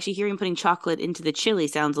 honestly, actually hearing putting chocolate into the chili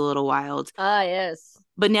sounds a little wild. Ah, yes.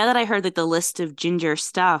 But now that I heard like the list of ginger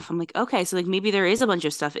stuff, I'm like, okay, so like maybe there is a bunch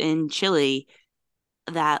of stuff in chili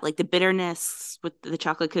that like the bitterness with the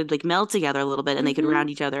chocolate could like meld together a little bit and they could round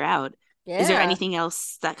each other out. Yeah. Is there anything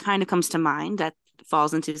else that kind of comes to mind that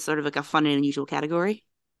falls into sort of like a fun and unusual category?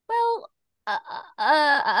 Well,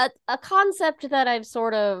 a concept that I've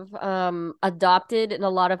sort of adopted in a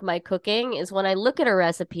lot of my cooking is when I look at a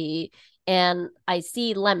recipe and I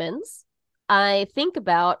see lemons, I think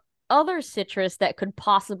about other citrus that could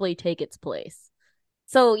possibly take its place.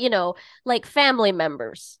 So, like family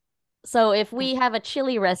members. So if we have a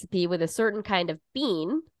chili recipe with a certain kind of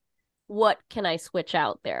bean, what can I switch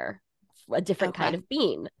out there? A different kind of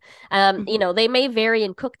bean. They may vary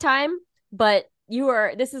in cook time, but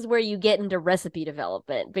this is where you get into recipe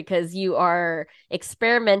development because you are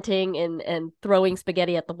experimenting and throwing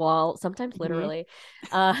spaghetti at the wall, sometimes literally.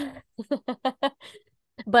 But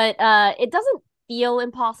it doesn't feel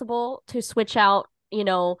impossible to switch out,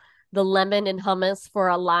 the lemon and hummus for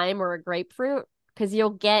a lime or a grapefruit because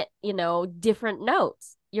you'll get, different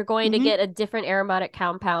notes. You're going to get a different aromatic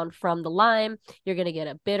compound from the lime. You're going to get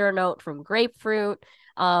a bitter note from grapefruit.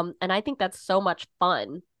 And I think that's so much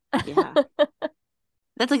fun. Yeah.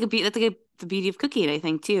 That's like the beauty of cooking, I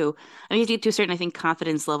think, too. I mean, you have to get to a certain, I think,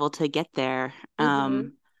 confidence level to get there.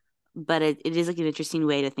 But it is like an interesting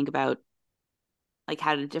way to think about like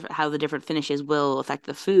how the different finishes will affect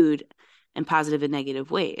the food in positive and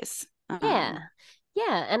negative ways. Yeah.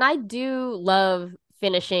 And I do love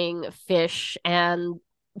finishing fish and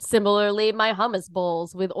similarly my hummus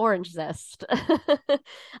bowls with orange zest.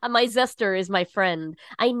 My zester is my friend.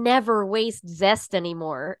 I never waste zest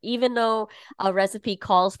anymore. Even though a recipe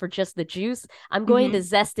calls for just the juice, I'm going to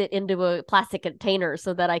zest it into a plastic container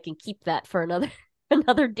so that I can keep that for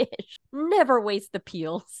another dish. Never waste the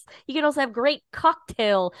peels. You can also have great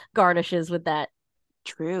cocktail garnishes with that.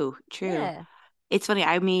 True. Yeah. It's funny.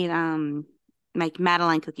 I made like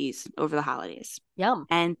Madeleine cookies over the holidays. Yum.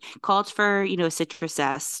 And called for, a citrus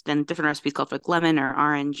zest, and different recipes called for like lemon or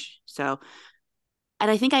orange. So, and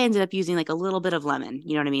I think I ended up using like a little bit of lemon,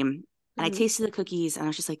 you know what I mean? And I tasted the cookies and I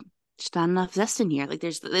was just like, just not enough zest in here. Like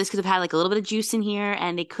this could have had like a little bit of juice in here,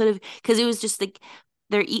 and it could have, because it was just like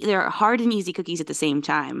they're hard and easy cookies at the same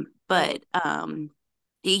time. But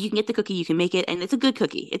you can get the cookie, you can make it, and it's a good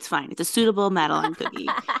cookie. It's fine. It's a suitable Madeleine cookie.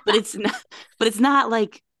 But it's not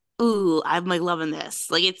like, ooh, I'm like loving this.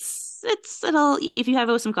 Like it'll, if you have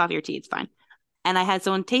it with some coffee or tea, it's fine. And I had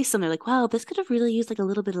someone taste them. They're like, wow, this could have really used like a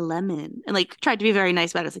little bit of lemon. And like tried to be very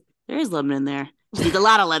nice about it. It's like, there is lemon in there. She needs a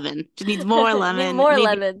lot of lemon. She needs more lemon. More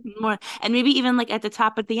lemon. More. And maybe even like at the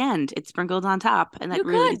top at the end, it's sprinkled on top. And that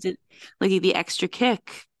really is it, like the extra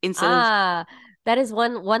kick instead of. That is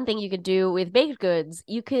one thing you could do with baked goods.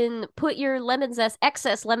 You can put your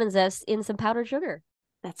excess lemon zest in some powdered sugar.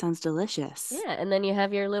 That sounds delicious. Yeah, and then you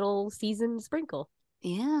have your little seasoned sprinkle.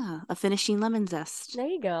 Yeah, a finishing lemon zest. There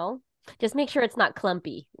you go. Just make sure it's not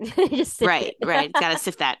clumpy. Just right. Gotta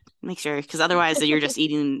sift that. Make sure, because otherwise you're just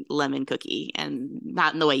eating lemon cookie and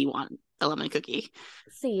not in the way you want a lemon cookie.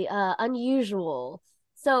 Let's see, unusual.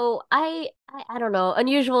 So I don't know.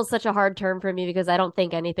 Unusual is such a hard term for me because I don't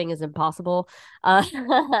think anything is impossible. That's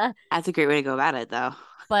a great way to go about it, though.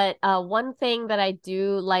 But one thing that I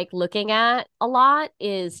do like looking at a lot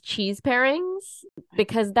is cheese pairings,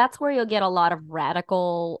 because that's where you'll get a lot of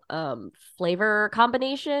radical flavor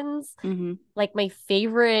combinations. Like my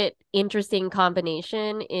favorite interesting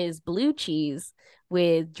combination is blue cheese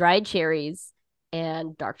with dried cherries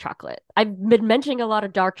and dark chocolate. I've been mentioning a lot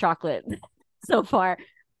of dark chocolate so far,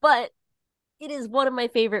 but it is one of my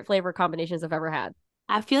favorite flavor combinations I've ever had.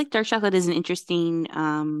 I feel like dark chocolate is an interesting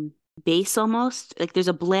base almost. Like there's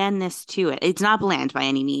a blandness to it. It's not bland by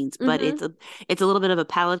any means, but it's a little bit of a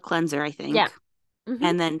palate cleanser, I think. Yeah.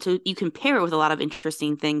 And then so you can pair it with a lot of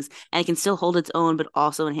interesting things, and it can still hold its own, but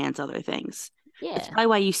also enhance other things. Yeah. That's probably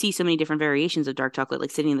why you see so many different variations of dark chocolate,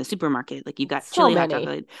 like sitting in the supermarket. Like you've got chili hot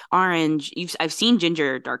chocolate, orange. I've seen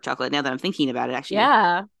ginger dark chocolate now that I'm thinking about it, actually.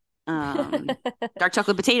 Yeah. Dark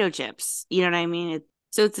chocolate potato chips. You know what I mean?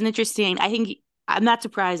 So it's an interesting, I think I'm not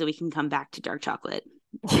surprised that we can come back to dark chocolate.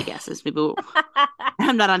 I guess is maybe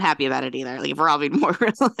I'm not unhappy about it either. Like if we're all being more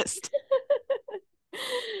realistic.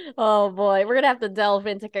 Oh boy, we're gonna have to delve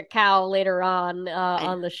into cacao later on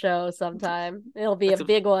the show sometime. It'll be a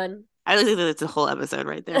big one. I think that it's a whole episode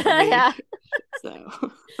right there. Yeah. So.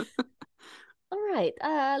 All right.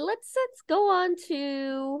 Let's go on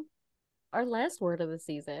to our last word of the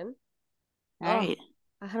season. All right.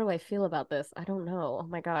 How do I feel about this? I don't know. Oh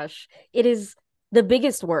my gosh. It is the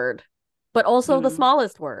biggest word, but also the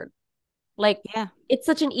smallest word. Like, yeah, it's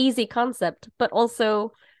such an easy concept, but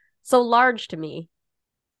also so large to me.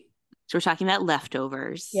 So we're talking about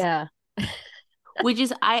leftovers. Yeah. Which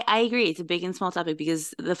is, I agree. It's a big and small topic,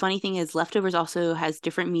 because the funny thing is leftovers also has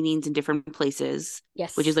different meanings in different places.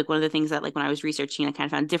 Yes. Which is like one of the things that, like, when I was researching, I kind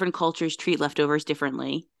of found different cultures treat leftovers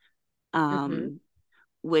differently.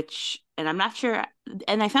 Which, and I'm not sure,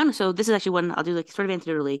 and I found, so this is actually one, I'll do like sort of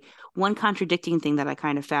anecdotally, one contradicting thing that I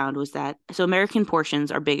kind of found was that, so American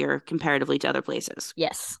portions are bigger comparatively to other places.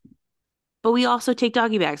 Yes. But we also take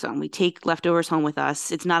doggy bags home. We take leftovers home with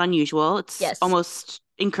us. It's not unusual. It's almost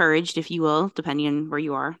encouraged, if you will, depending on where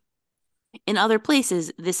you are. In other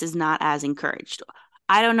places, this is not as encouraged.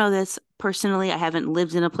 I don't know this personally. I haven't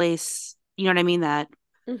lived in a place, you know what I mean, that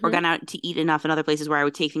or gone out to eat enough in other places where I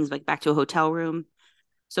would take things like back to a hotel room.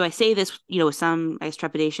 So I say this, with some, I guess,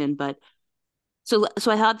 trepidation, but so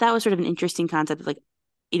I thought that was sort of an interesting concept of, like,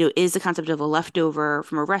 is the concept of a leftover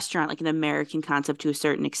from a restaurant like an American concept to a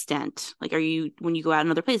certain extent? Like, are you, when you go out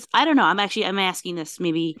in other places? I don't know. I'm asking this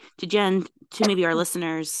maybe to Jen, to maybe our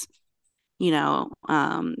listeners,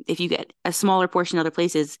 if you get a smaller portion in other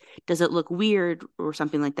places, does it look weird or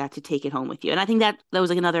something like that to take it home with you? And I think that was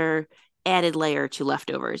like another added layer to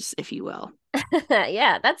leftovers, if you will.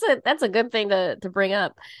 Yeah, that's a good thing to bring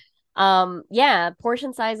up.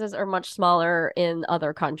 Portion sizes are much smaller in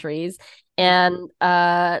other countries, and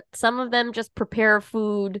some of them just prepare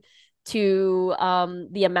food to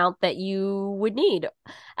the amount that you would need.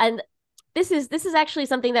 And this is actually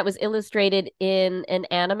something that was illustrated in an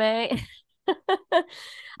anime.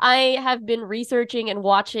 I have been researching and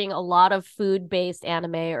watching a lot of food-based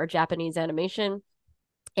anime or Japanese animation,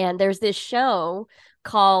 and there's this show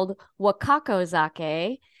called Wakako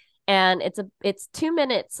Zake, and it's 2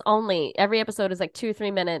 minutes only. Every episode is like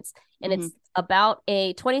 2-3 minutes, and it's about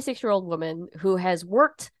a 26-year-old woman who has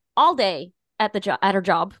worked all day at her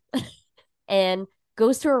job and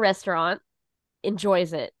goes to a restaurant,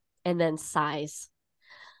 enjoys it, and then sighs.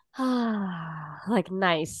 Like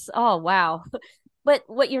nice. Oh wow. But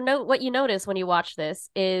what you notice when you watch this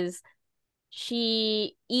is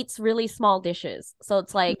she eats really small dishes. So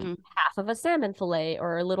it's like Hmm. half of a salmon fillet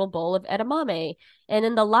or a little bowl of edamame. And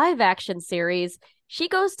in the live action series, she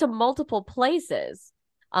goes to multiple places.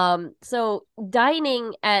 So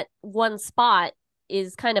dining at one spot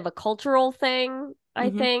is kind of a cultural thing, I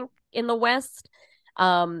Hmm. think, in the West.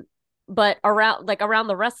 Um, but around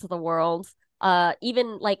the rest of the world,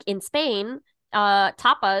 even like in Spain,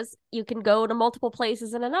 tapas, you can go to multiple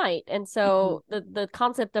places in a night. And Hmm. so the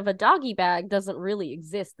concept of a doggy bag doesn't really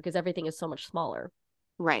exist because everything is so much smaller.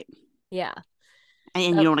 Right. Yeah. And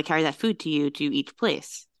you So don't want to carry that food to you to each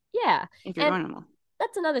place yeah. if you're And going to.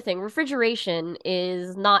 that's another thing. Refrigeration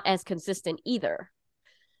is not as consistent either.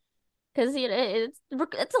 Because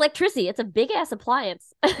it's electricity. It's a big ass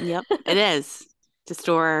appliance. Yep, it is to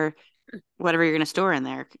store whatever you're going to store in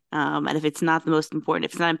there. And if it's not the most important,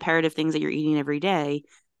 if it's not imperative things that you're eating every day,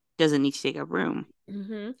 it doesn't need to take up room.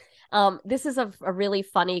 Mm-hmm. This is a really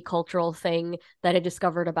funny cultural thing that I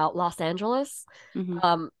discovered about Los Angeles. Hmm.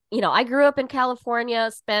 I grew up in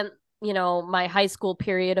California, spent, my high school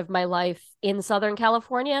period of my life in Southern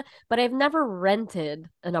California, but I've never rented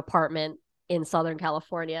an apartment in Southern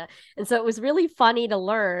California. And so it was really funny to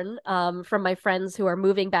learn from my friends who are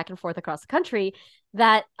moving back and forth across the country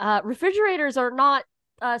that refrigerators are not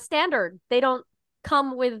standard. They don't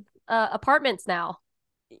come with apartments now.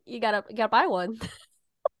 You gotta buy one.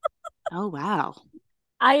 Oh, wow.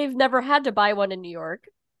 I've never had to buy one in New York.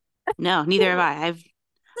 No, neither have I. It's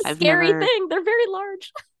a I've scary never. thing. They're very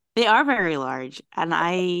large. They are very large, and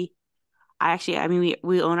I actually, I mean,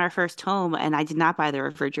 we own our first home, and I did not buy the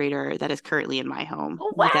refrigerator that is currently in my home.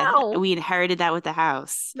 Oh, wow. We inherited that with the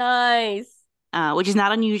house, Nice. which is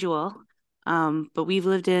not unusual. But we've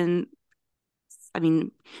lived in, I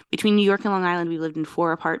mean, between New York and Long Island, we lived in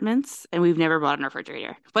 4 apartments, and we've never bought a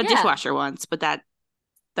refrigerator. But Yeah. dishwasher once, but that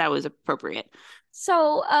was appropriate.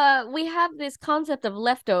 So we have this concept of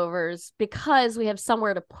leftovers because we have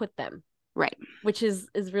somewhere to put them, Right. which is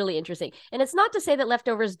really interesting. And it's not to say that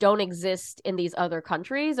leftovers don't exist in these other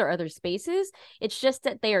countries or other spaces. It's just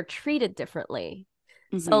that they are treated differently.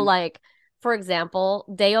 So Hmm. like for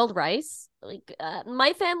example, day old rice. Like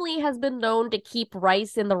my family has been known to keep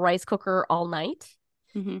rice in the rice cooker all night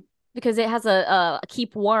Hmm. because it has a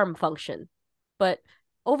keep warm function. But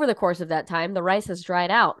over the course of that time, the rice has dried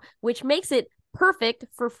out, which makes it perfect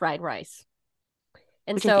for fried rice.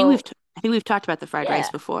 And Which I think so, I think we've talked about the fried rice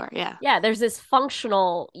yeah, before. Yeah. yeah, there's this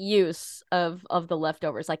functional use of the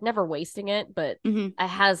leftovers, like never wasting it, but Hmm. it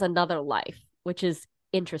has another life, which is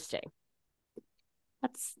interesting.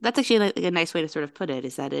 That's actually like a nice way to sort of put it,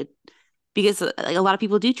 is that it because like a lot of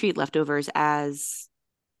people do treat leftovers as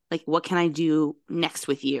like what can I do next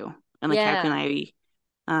with you? And like how can Yeah. I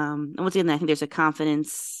and once again I think there's a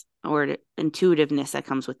confidence or intuitiveness that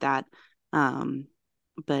comes with that. Um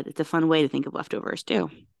but it's a fun way to think of leftovers too.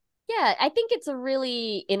 Yeah, I think it's a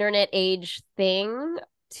really internet age thing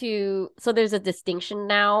so there's a distinction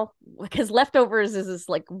now because leftovers is this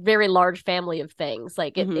like very large family of things.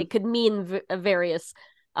 Like it Hmm. could mean various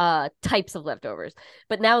types of leftovers.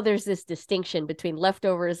 But now there's this distinction between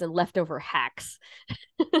leftovers and leftover hacks,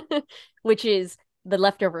 which is the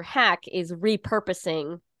leftover hack is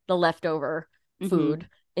repurposing the leftover Hmm. food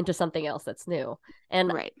into something else that's new. And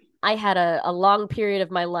Right. I had a long period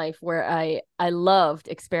of my life where I loved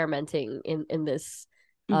experimenting in this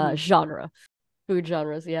Hmm. genre, food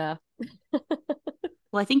genres. Yeah.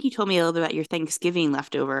 Well, I think you told me a little bit about your Thanksgiving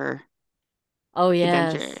leftover Oh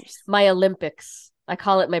yes, adventures. my Olympics. I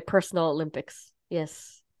call it my personal Olympics.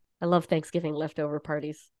 Yes, I love Thanksgiving leftover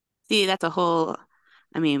parties. See, that's a whole,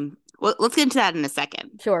 I mean, well, let's get into that in a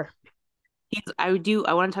second. Sure. I want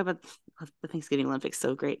to talk about the Thanksgiving Olympics.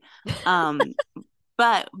 So great. Um,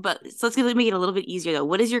 but so make it a little bit easier though.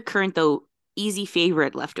 What is your current though easy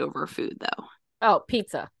favorite leftover food though? Oh,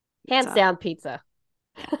 pizza. Hands Pizza. down, pizza.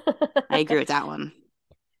 Yeah, I agree with that one.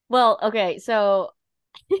 Well, okay, so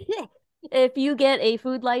if you get a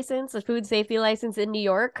food license, a food safety license in New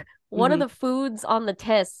York, one of Hmm. the foods on the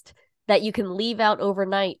test that you can leave out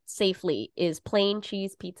overnight safely is plain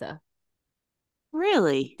cheese pizza.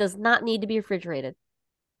 Really? Does not need to be refrigerated.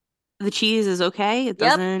 The cheese is okay. It Yep.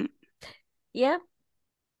 doesn't. Yeah.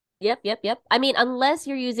 Yep. I mean, unless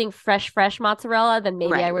you're using fresh mozzarella, then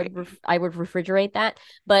maybe Right, right. I would refrigerate that.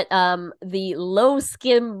 But the low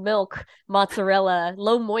skim milk mozzarella,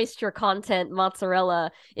 low moisture content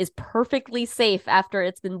mozzarella is perfectly safe after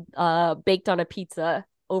it's been baked on a pizza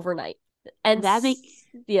overnight. And That make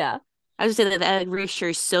yeah. I would say that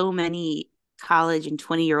reassures so many college and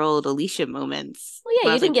 20-year-old Alicia moments. Well, yeah,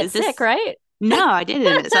 Where I you was didn't like, get is sick, this right? No, I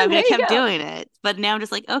didn't. So I mean, There I you kept go. doing it. But now I'm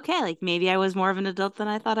just like, okay, like maybe I was more of an adult than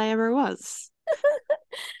I thought I ever was.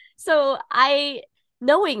 So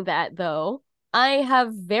knowing that though, I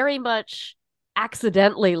have very much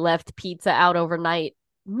accidentally left pizza out overnight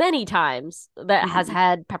many times that has Mhm.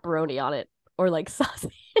 had pepperoni on it or like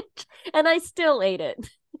sausage, and I still ate it,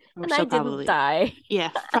 We're and I still didn't probably, die.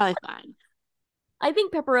 yeah, probably fine. I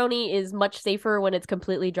think pepperoni is much safer when it's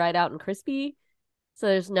completely dried out and crispy. So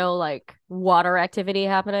there's no like water activity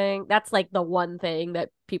happening. That's like the one thing that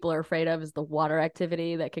people are afraid of is the water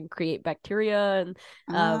activity that can create bacteria and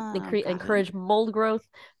Got it. encourage mold growth.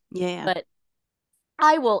 Yeah, But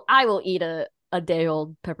I will eat a day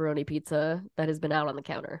old pepperoni pizza that has been out on the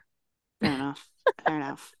counter. fair enough. Fair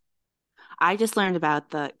enough. I just learned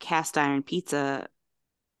about the cast iron pizza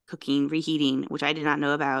cooking, reheating, which I did not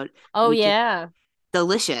know about. Oh We could yeah.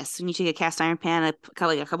 delicious when you take a cast iron pan, cut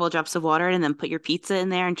like a couple of drops of water, and then put your pizza in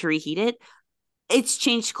there and to reheat it. It's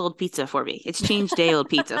changed cold pizza for me. It's changed day old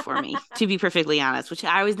pizza for me, to be perfectly honest, which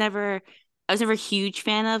I was never a huge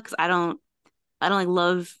fan of because I don't like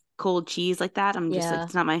love cold cheese like that. I'm just like, Yeah.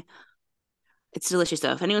 it's not my, it's delicious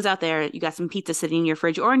though. If anyone's out there, you got some pizza sitting in your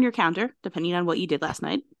fridge or on your counter, depending on what you did last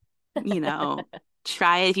night, you know,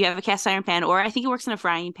 try it if you have a cast iron pan, or I think it works in a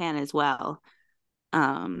frying pan as well.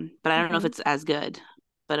 But I don't know if Mhm. it's as good.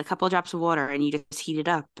 But a couple of drops of water and you just heat it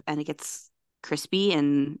up and it gets crispy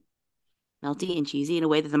and melty and cheesy in a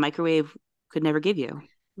way that the microwave could never give you.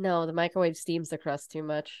 No, the microwave steams the crust too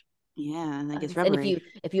much. Yeah, and it gets And if you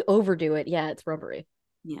rubbery. if you overdo it, yeah, it's rubbery.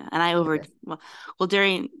 Yeah, and I over Okay. well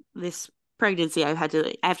during this pregnancy I have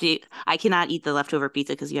to I cannot eat the leftover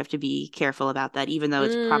pizza because you have to be careful about that even though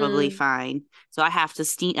it's probably Mm, fine. So I have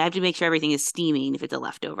to make sure everything is steaming if it's a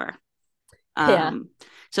leftover. yeah. Um,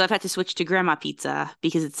 so I've had to switch to grandma pizza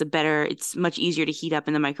because it's much easier to heat up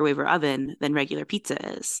in the microwave or oven than regular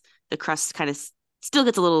pizza is. The crust kind of still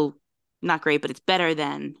gets a little not great, but it's better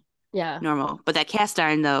than Yeah. normal. But that cast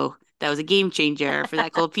iron though, that was a game changer for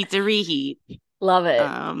that cold pizza reheat Love it.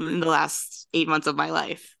 in the last 8 months of my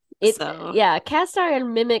life. It So yeah, cast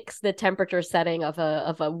iron mimics the temperature setting of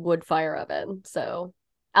a wood fire oven. So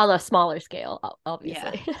on a smaller scale, yeah,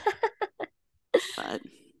 obviously. but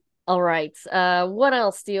All right. What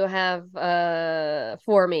else do you have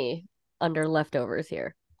for me under leftovers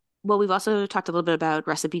here? well, we've also talked a little bit about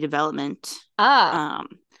recipe development. Ah, Um,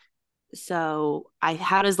 so I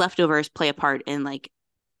how does leftovers play a part in like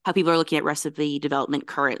how people are looking at recipe development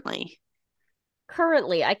currently?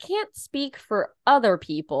 currently, I can't speak for other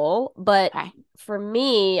people, but Okay. for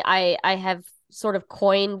me, I have sort of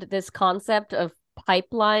coined this concept of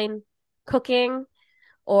pipeline cooking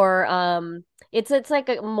or it's like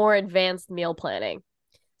a more advanced meal planning.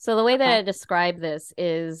 So the way that I Okay. describe this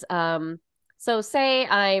is so say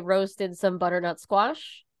I roasted some butternut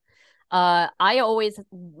squash. I always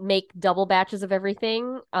make double batches of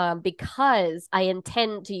everything because I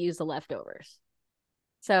intend to use the leftovers.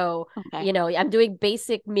 So, Okay. I'm doing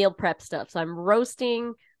basic meal prep stuff. So I'm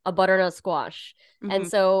roasting a butternut squash. And Hmm.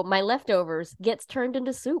 so my leftovers gets turned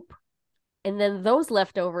into soup. And then those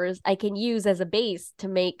leftovers I can use as a base to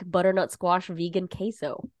make butternut squash vegan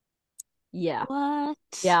queso. Yeah. What?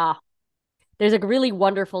 Yeah. There's a really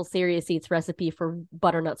wonderful Serious Eats recipe for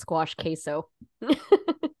butternut squash queso.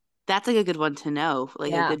 That's like a good one to know,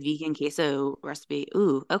 like a Yeah. good vegan queso recipe.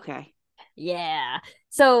 Ooh, okay. Yeah.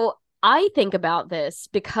 So I think about this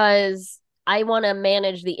because I want to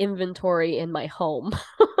manage the inventory in my home.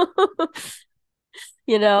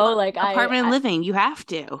 Well, Like apartment living, you have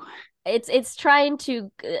to. it's trying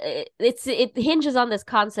to it hinges on this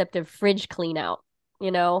concept of fridge clean out,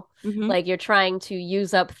 Hmm. like you're trying to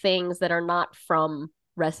use up things that are not from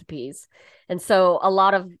recipes. And so a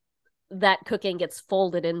lot of that cooking gets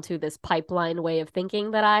folded into this pipeline way of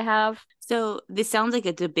thinking that I have. So this sounds like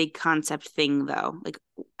it's a big concept thing, though. Like,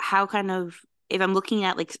 how kind of, if I'm looking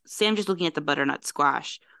at, like, say I'm just looking at the butternut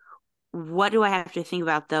squash, what do I have to think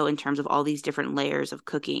about, though, in terms of all these different layers of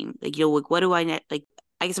cooking? Like, like, what do like,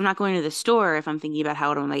 I guess I'm not going to the store if I'm thinking about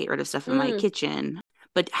how do I get rid of stuff in my Mm. kitchen.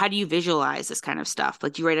 But how do you visualize this kind of stuff?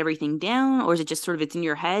 Like, do you write everything down, or is it just sort of it's in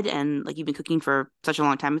your head and like you've been cooking for such a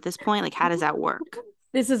long time at this point? Like, how does that work?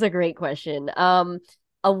 This is a great question.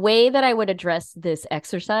 A way that I would address this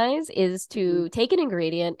exercise is Hmm. to take an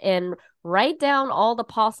ingredient and write down all the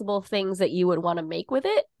possible things that you would want to make with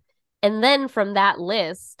it. And then from that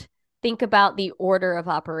list, think about the order of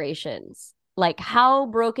operations. Like, how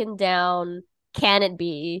broken down can it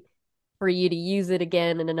be for you to use it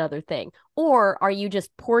again in another thing? Or are you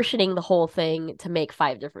just portioning the whole thing to make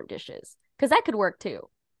five different dishes? Because that could work too.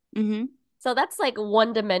 Hmm. So that's like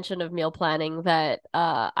one dimension of meal planning that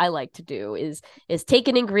I like to do is take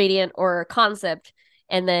an ingredient or a concept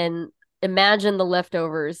and then imagine the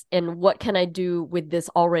leftovers and what can I do with this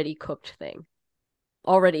already cooked thing,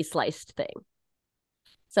 already sliced thing.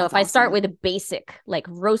 So That's if I start awesome. with a basic, like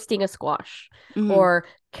roasting a squash Mm-hmm. or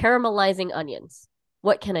caramelizing onions,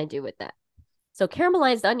 what can I do with that? So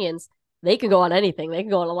caramelized onions, they can go on anything. They can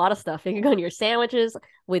go on a lot of stuff. They can go on your sandwiches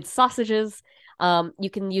with sausages. You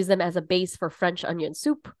can use them as a base for French onion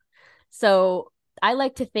soup. So I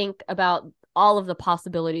like to think about all of the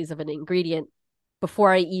possibilities of an ingredient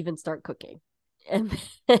before I even start cooking. And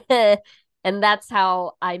and that's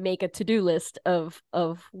how I make a to-do list of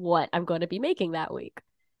what I'm going to be making that week.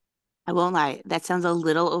 I won't lie, that sounds a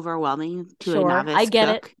little overwhelming to a Sure, I novice get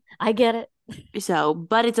it. cook. I get it. So,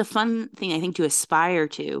 but it's a fun thing I think to aspire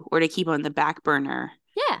to or to keep on the back burner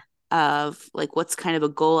Yeah. of like what's kind of a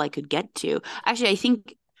goal I could get to. Actually, I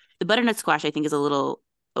think the butternut squash I think is a little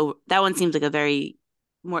oh, that one seems like a very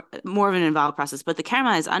more of an involved process. But the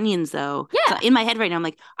caramelized onions though, so Yeah. in my head right now I'm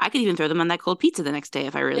like I could even throw them on that cold pizza the next day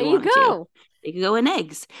if I really There you wanted to. go. They could go in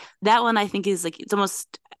eggs. That one I think is like it's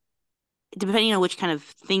almost depending on which kind of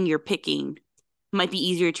thing you're picking, might be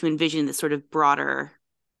easier to envision this sort of broader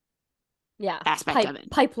Yeah. aspect of it.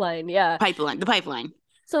 Pipeline. Yeah. The pipeline.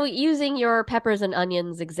 So using your peppers and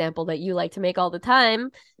onions example that you like to make all the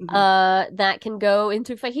time, Mm-hmm. that can go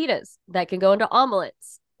into fajitas, that can go into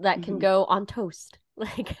omelets, that can Mm-hmm. go on toast.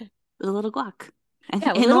 Like, With a little guac and,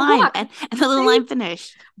 yeah, with a and little lime guac. and a little lime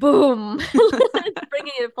finish. Boom.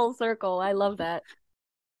 Bringing it full circle. I love that.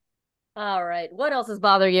 All right. What else is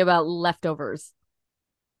bothering you about leftovers?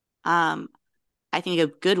 Um, I think a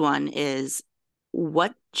good one is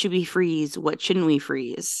what should we freeze? What shouldn't we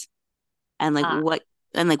freeze? And like Ah. what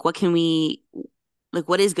can we like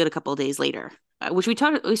what is good a couple of days later? Which we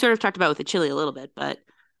sort of talked about with the chili a little bit, but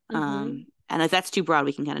Mm-hmm. and if that's too broad,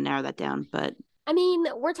 we can kind of narrow that down. But I mean,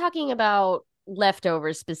 we're talking about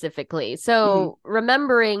leftovers specifically. mhm, So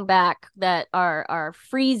remembering back that our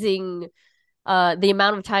freezing the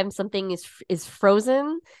amount of time something is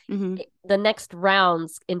frozen, mhm, the next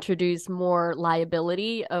rounds introduce more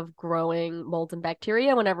liability of growing mold and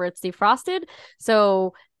bacteria whenever it's defrosted.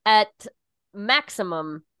 So at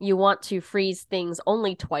maximum, you want to freeze things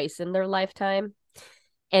only twice in their lifetime.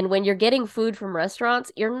 And when you're getting food from restaurants,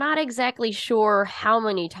 you're not exactly sure how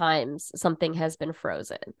many times something has been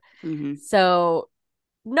frozen. mhm, So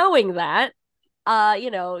knowing that,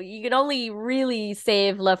 you can only really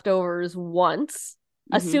save leftovers once,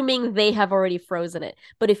 mhm, assuming they have already frozen it.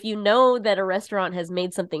 But if you know that a restaurant has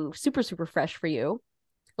made something super, super fresh for you,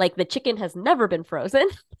 like the chicken has never been frozen,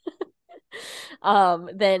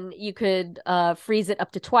 then you could freeze it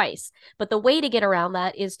up to twice. But the way to get around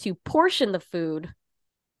that is to portion the food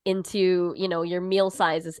into, your meal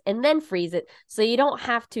sizes and then freeze it so you don't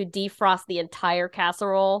have to defrost the entire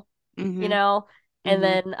casserole, you mhm, know, and mhm.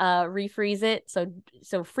 then refreeze it.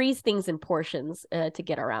 So freeze things in portions to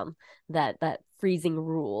get around that freezing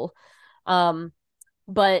rule. Um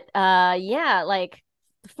but yeah, like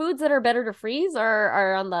foods that are better to freeze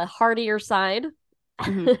are on the heartier side.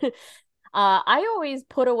 Mhm. I always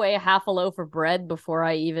put away half a loaf of bread before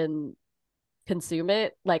I even consume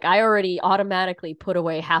it. Like I already automatically put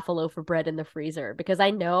away half a loaf of bread in the freezer because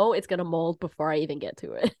I know it's gonna mold before I even get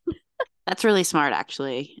to it. That's really smart,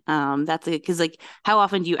 actually. That's because like, how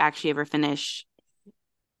often do you actually ever finish?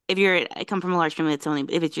 If I come from a large family, it's only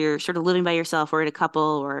if it's you're sort of living by yourself or in a couple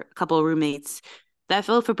or a couple of roommates, that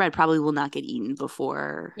loaf of bread probably will not get eaten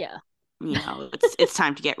before, Yeah. it's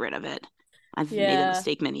time to get rid of it. I've made that Yeah.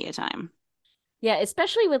 mistake many a time. Yeah,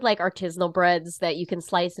 especially with like artisanal breads that you can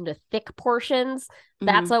slice into thick portions.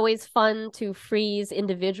 That's Hmm. always fun to freeze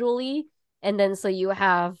individually. And then so you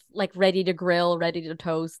have like ready to grill, ready to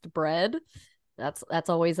toast bread. That's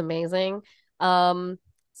always amazing. Um,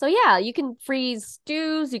 so yeah, you can freeze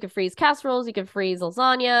stews, you can freeze casseroles, you can freeze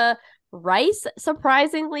lasagna. Rice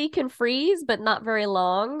surprisingly can freeze, but not very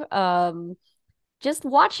long. Just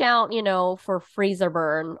watch out, for freezer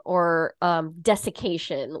burn or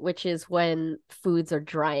desiccation, which is when foods are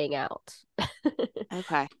drying out.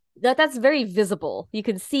 Okay. That's very visible. You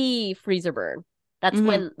can see freezer burn. That's Hmm.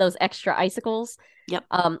 when those extra icicles Yep.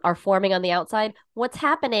 are forming on the outside. What's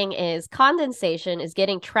happening is condensation is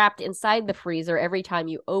getting trapped inside the freezer every time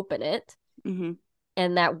you open it, Hmm.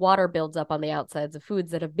 and that water builds up on the outsides of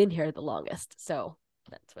foods that have been here the longest. So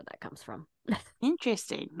that's where that comes from.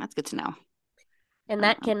 Interesting. That's good to know. And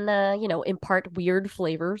that Um, can impart weird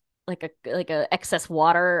flavors like a excess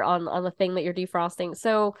water on the thing that you're defrosting.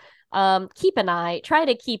 So try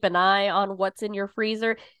to keep an eye on what's in your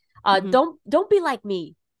freezer. mhm. Don't be like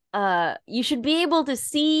me. you should be able to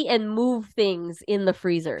see and move things in the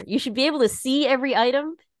freezer. You should be able to see every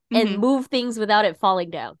item and move things without it falling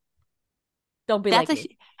down. Don't be like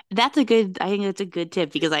me. That's a good, I think that's a good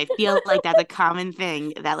tip, because I feel like that's a common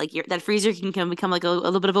thing, that like that freezer can become like a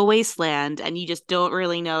little bit of a wasteland, and you just don't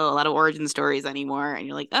really know a lot of origin stories anymore. And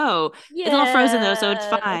you're like, oh, Yeah. it's all frozen though, so it's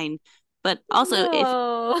fine. But also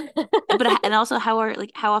No. and also how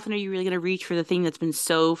often are you really going to reach for the thing that's been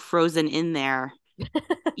so frozen in there?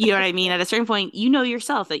 You know what I mean? At a certain point, you know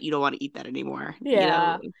yourself that you don't want to eat that anymore.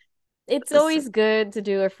 Yeah. You know? It's always good to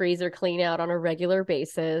do a freezer clean out on a regular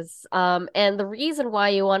basis. And the reason why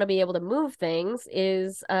you want to be able to move things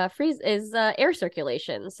is air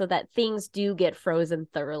circulation, so that things do get frozen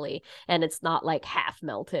thoroughly and it's not like half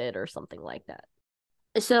melted or something like that.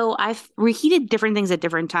 So I've reheated different things at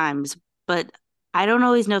different times, but I don't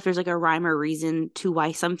always know if there's like a rhyme or reason to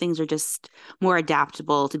why some things are just more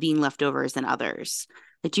adaptable to being leftovers than others.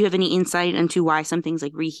 Like, do you have any insight into why some things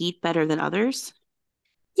like reheat better than others?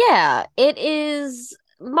 Yeah, it is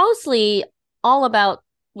mostly all about,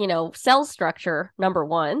 cell structure, number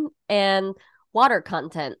one, and water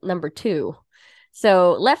content, number two.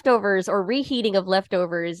 So leftovers or reheating of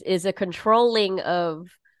leftovers is a controlling of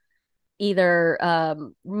either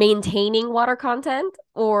maintaining water content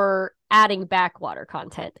or adding back water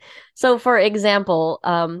content. So for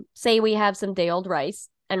example, say we have some day old rice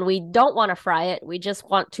and we don't want to fry it, we just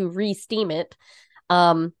want to re-steam it.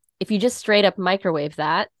 If you just straight up microwave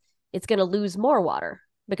that, it's going to lose more water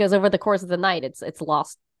because over the course of the night, it's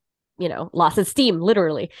lost, lost its steam,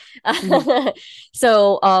 literally. Mm-hmm.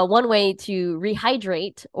 So one way to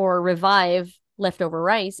rehydrate or revive leftover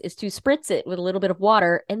rice is to spritz it with a little bit of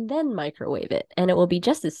water and then microwave it, and it will be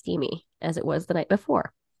just as steamy as it was the night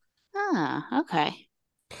before. Ah, okay.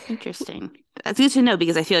 Interesting. That's good to know,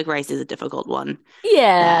 because I feel like rice is a difficult one.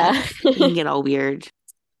 Yeah. You can get all weird.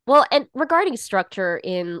 Well, and regarding structure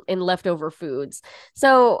in leftover foods,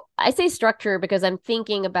 so I say structure because I'm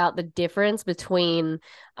thinking about the difference between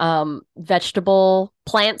vegetable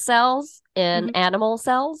plant cells and animal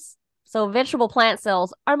cells. So vegetable plant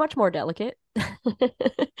cells are much more delicate.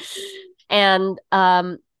 And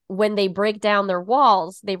when they break down their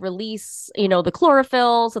walls, they release, the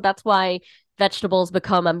chlorophyll. So that's why vegetables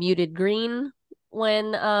become a muted green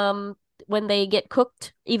when they get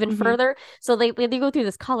cooked even further. So they go through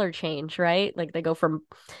this color change, right? Like they go from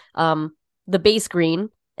the base green,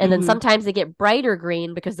 and then sometimes they get brighter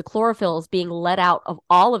green because the chlorophyll is being let out of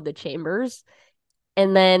all of the chambers.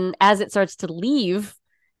 And then as it starts to leave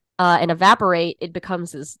and evaporate, it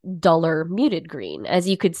becomes this duller muted green, as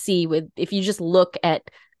you could see if you just look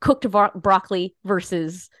at cooked broccoli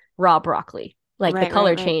versus raw broccoli. Like the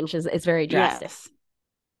color change is very drastic. Yes.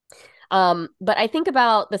 But I think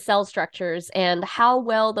about the cell structures and how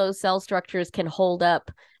well those cell structures can hold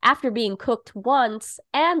up after being cooked once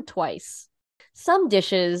and twice. Some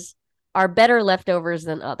dishes are better leftovers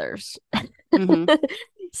than others.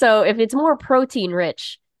 So if it's more protein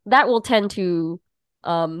rich, that will tend to,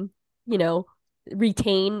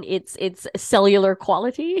 retain its cellular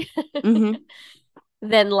quality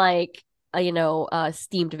than like,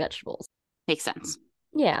 steamed vegetables. Makes sense.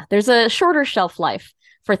 Yeah, there's a shorter shelf life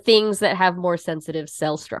for things that have more sensitive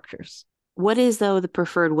cell structures. What is, though, the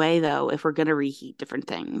preferred way, though, if we're going to reheat different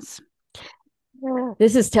things?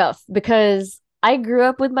 This is tough because I grew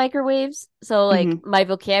up with microwaves. So, like, my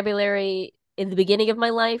vocabulary in the beginning of my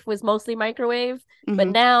life was mostly microwave. But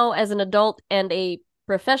now, as an adult and a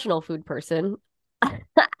professional food person,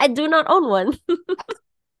 I do not own one.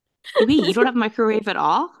 Wait, you don't have a microwave at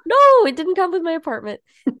all? No, it didn't come with my apartment.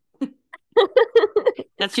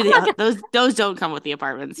 That's true. Those don't come with the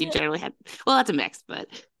apartments. You generally have, well, that's a mix, but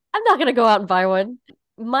I'm not gonna go out and buy one.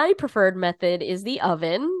 My preferred method is the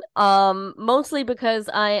oven, mostly because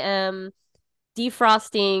I am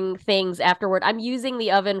defrosting things afterward. I'm using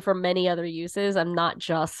the oven for many other uses. I'm not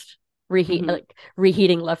just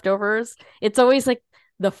reheating leftovers. It's always like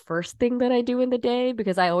the first thing that I do in the day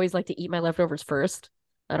because I always like to eat my leftovers first.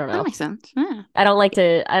 I don't know. That makes sense. Yeah. I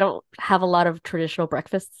don't have a lot of traditional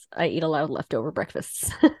breakfasts. I eat a lot of leftover breakfasts.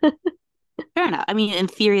 Fair enough. I mean, in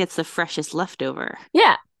theory, it's the freshest leftover.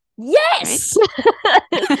 Yeah. Yes.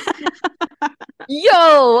 Right?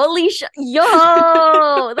 Yo, Alicia.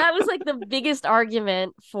 Yo, that was like the biggest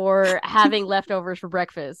argument for having leftovers for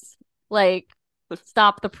breakfast. Like,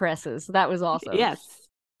 stop the presses. That was awesome. Yes.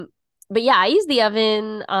 But yeah, I use the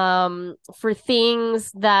oven for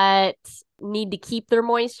things that need to keep their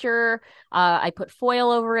moisture. I put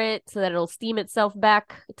foil over it so that it'll steam itself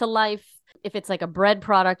back to life. If it's like a bread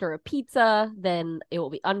product or a pizza, then it will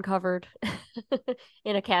be uncovered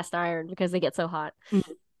in a cast iron because they get so hot.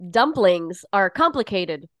 Dumplings are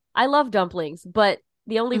complicated I love dumplings, but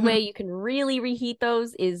the only Hmm. way you can really reheat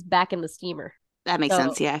those is back in the steamer. That makes So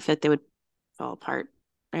sense. Yeah, I feel like they would fall apart,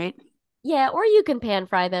 right? yeah, or you can pan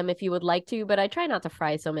fry them if you would like to, but I try not to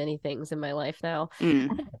fry so many things in my life now.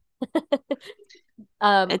 Mm.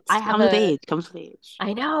 I It's have comes with a age. Comes with age.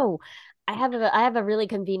 I know. I have a really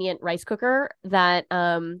convenient rice cooker that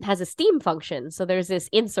has a steam function. So there's this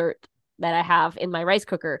insert that I have in my rice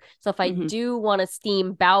cooker. So if I Hmm. do want to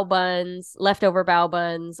steam bao buns, leftover bao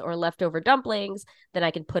buns or leftover dumplings, then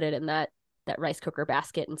I can put it in that rice cooker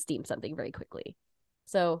basket and steam something very quickly.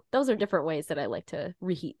 So those are different ways that I like to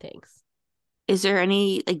reheat things. Is there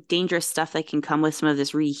any like dangerous stuff that can come with some of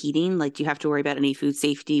this reheating? Like, do you have to worry about any food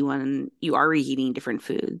safety when you are reheating different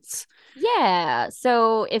foods? Yeah.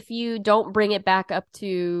 So if you don't bring it back up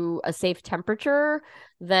to a safe temperature,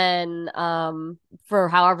 then for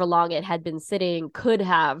however long it had been sitting could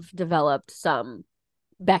have developed some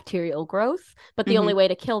bacterial growth. But the only Hmm. way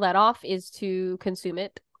to kill that off is to consume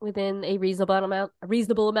it within a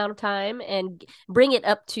reasonable amount of time and bring it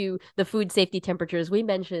up to the food safety temperatures we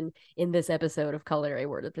mentioned in this episode of Culinary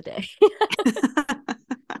Word of the Day.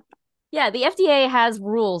 Yeah, the FDA has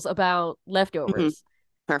rules about Hmm. leftovers.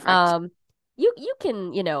 Perfect. Um, you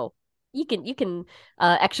can, you can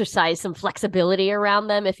exercise some flexibility around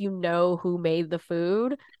them if you know who made the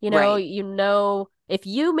food. Right. You know if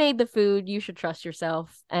you made the food, you should trust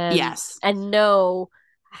yourself Yes. and know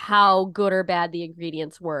how good or bad the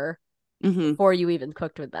ingredients were Hmm. before you even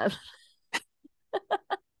cooked with them.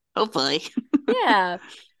 Hopefully. Yeah.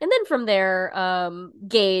 And then from there,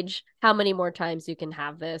 gauge how many more times you can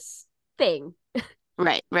have this thing.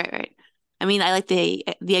 Right, right, right. I mean, I like the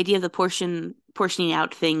idea of the portioning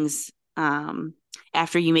out things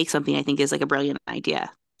after you make something, I think is like a brilliant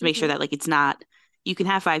idea to make sure Mhm. that like it's not you can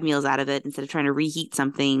have 5 meals out of it instead of trying to reheat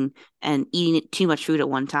something and eating it too much food at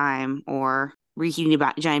one time or reheating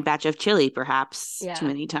a giant batch of chili perhaps too Yeah.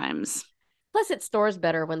 many times. Plus, it stores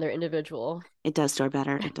better when they're individual. It does store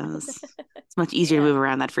better. It does. It's much easier to Yeah. move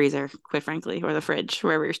around that freezer, quite frankly, or the fridge,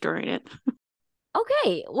 wherever you're storing it.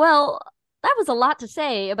 Okay. Well, that was a lot to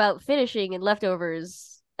say about finishing and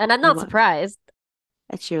leftovers, and I'm It not was. surprised.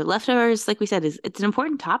 That's true. Leftovers, like we said, is it's an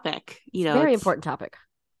important topic. It's a very It's important topic.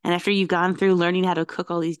 and after you've gone through learning how to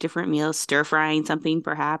cook all these different meals, stir frying something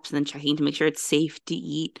perhaps, and then checking to make sure it's safe to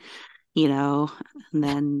eat, you know, and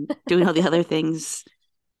then doing all the other things,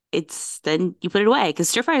 it's then you put it away because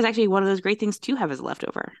stir fry is actually one of those great things to have as a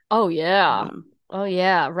leftover. Oh yeah. Um, Oh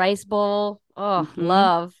yeah. Rice bowl. Oh, mhm.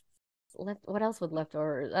 love. What else would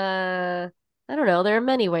leftovers? I don't know. There are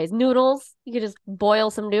many ways. Noodles. You could just boil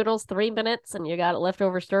some noodles 3 minutes and you got a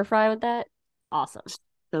leftover stir fry with that. Awesome.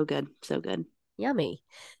 So good. So good. Yummy.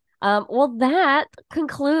 Well, that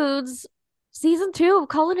concludes season 2 of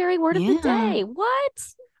Culinary Word of the Yeah. Day.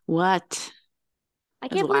 What? What? I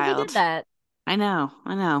That's can't believe we did wild. that. I know.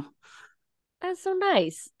 I know. That's so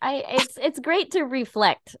nice. It's great to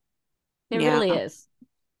reflect. It Yeah. really is.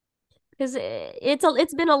 Because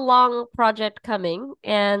it's been a long project coming,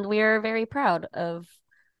 and we are very proud of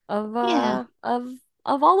Yeah. uh of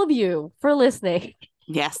of all of you for listening.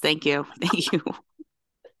 Yes. Thank you. Thank you.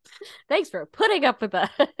 Thanks for putting up with us.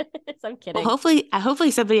 I'm Well, kidding.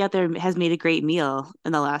 hopefully somebody out there has made a great meal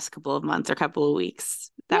in the last couple of months or couple of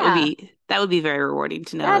weeks. Yeah, That would be very rewarding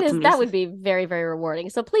to know that that somebody's. would be very, very rewarding.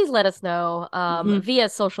 So please let us know Mhm. via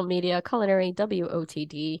social media, culinary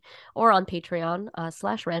WOTD, or on Patreon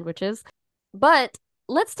 /Randwiches. But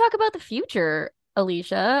let's talk about the future,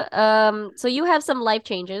 Alicia. So you have some life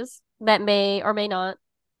changes that may or may not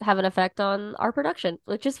have an effect on our production,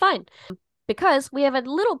 which is fine because we have a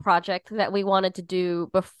little project that we wanted to do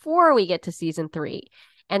before we get to season 3.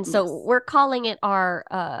 And so Yes. we're calling it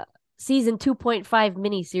our season 2.5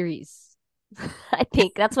 mini series. I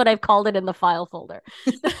think that's what I've called it in the file folder.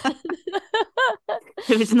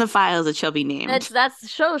 If it's in the files, it shall be named.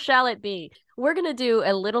 That's so shall it be. We're gonna do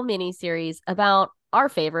a little mini series about our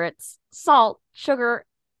favorites: salt, sugar,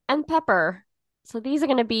 and pepper. So these are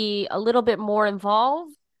gonna be a little bit more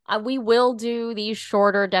involved. We will do these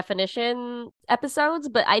shorter definition episodes,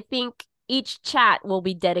 but I think each chat will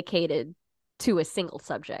be dedicated to a single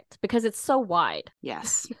subject because it's so wide.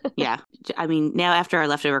 Yes. Yeah. I mean, now after our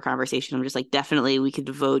leftover conversation, I'm just like, definitely we could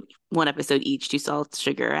devote one episode each to salt,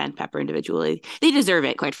 sugar, and pepper individually. They deserve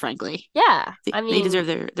it, quite frankly. Yeah, I They mean,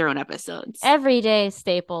 deserve their own episodes. everyday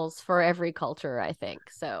staples for every culture, I think.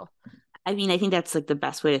 So, I mean, I think that's like the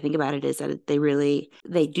best way to think about it is that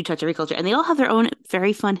they do touch every culture and they all have their own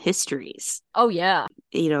very fun histories. oh yeah.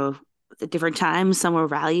 You know, at different times, some were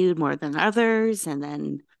valued more than others, and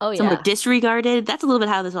then Oh some were yeah. disregarded. That's a little bit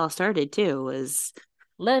how this all started too, was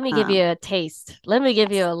Let me give you a taste. Let me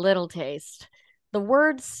give you yes. a little taste. The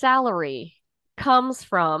word salary comes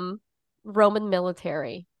from Roman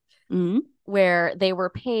military, where they were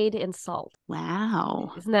paid in salt.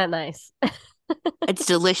 Wow. Isn't that nice? It's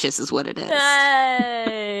delicious is what it is.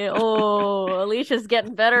 Hey! Oh, Alicia's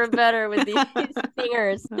getting better and better with these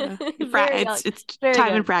singers. It's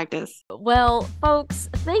time and practice. Well, folks,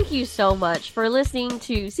 thank you so much for listening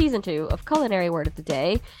to Season 2 of Culinary Word of the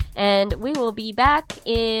Day, and we will be back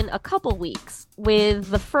in a couple weeks with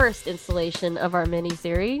the first installation of our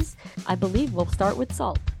mini-series. I believe we'll start with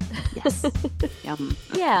salt. Yes. Yum.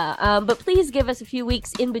 Yeah, but please give us a few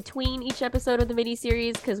weeks in between each episode of the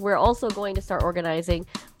mini-series, because we're also going to start organizing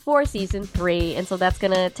for Season 3, and so that's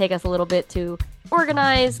going to take us a little bit to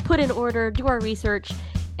organize, put in order, do our research,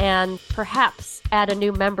 and perhaps add a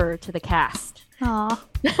new member to the cast. Aw.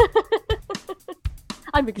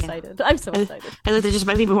 I'm excited. Yeah. I'm so excited. I there just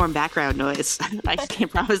might be more background noise. I just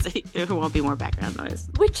can't promise that there won't be more background noise.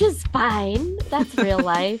 Which is fine. That's real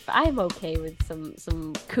life. I'm okay with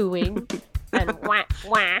some cooing and wah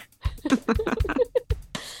wah.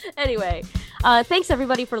 Anyway, thanks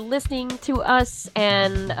everybody for listening to us,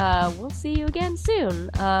 and we'll see you again soon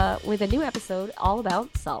with a new episode all about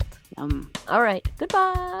salt. All right.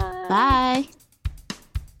 Goodbye. Bye.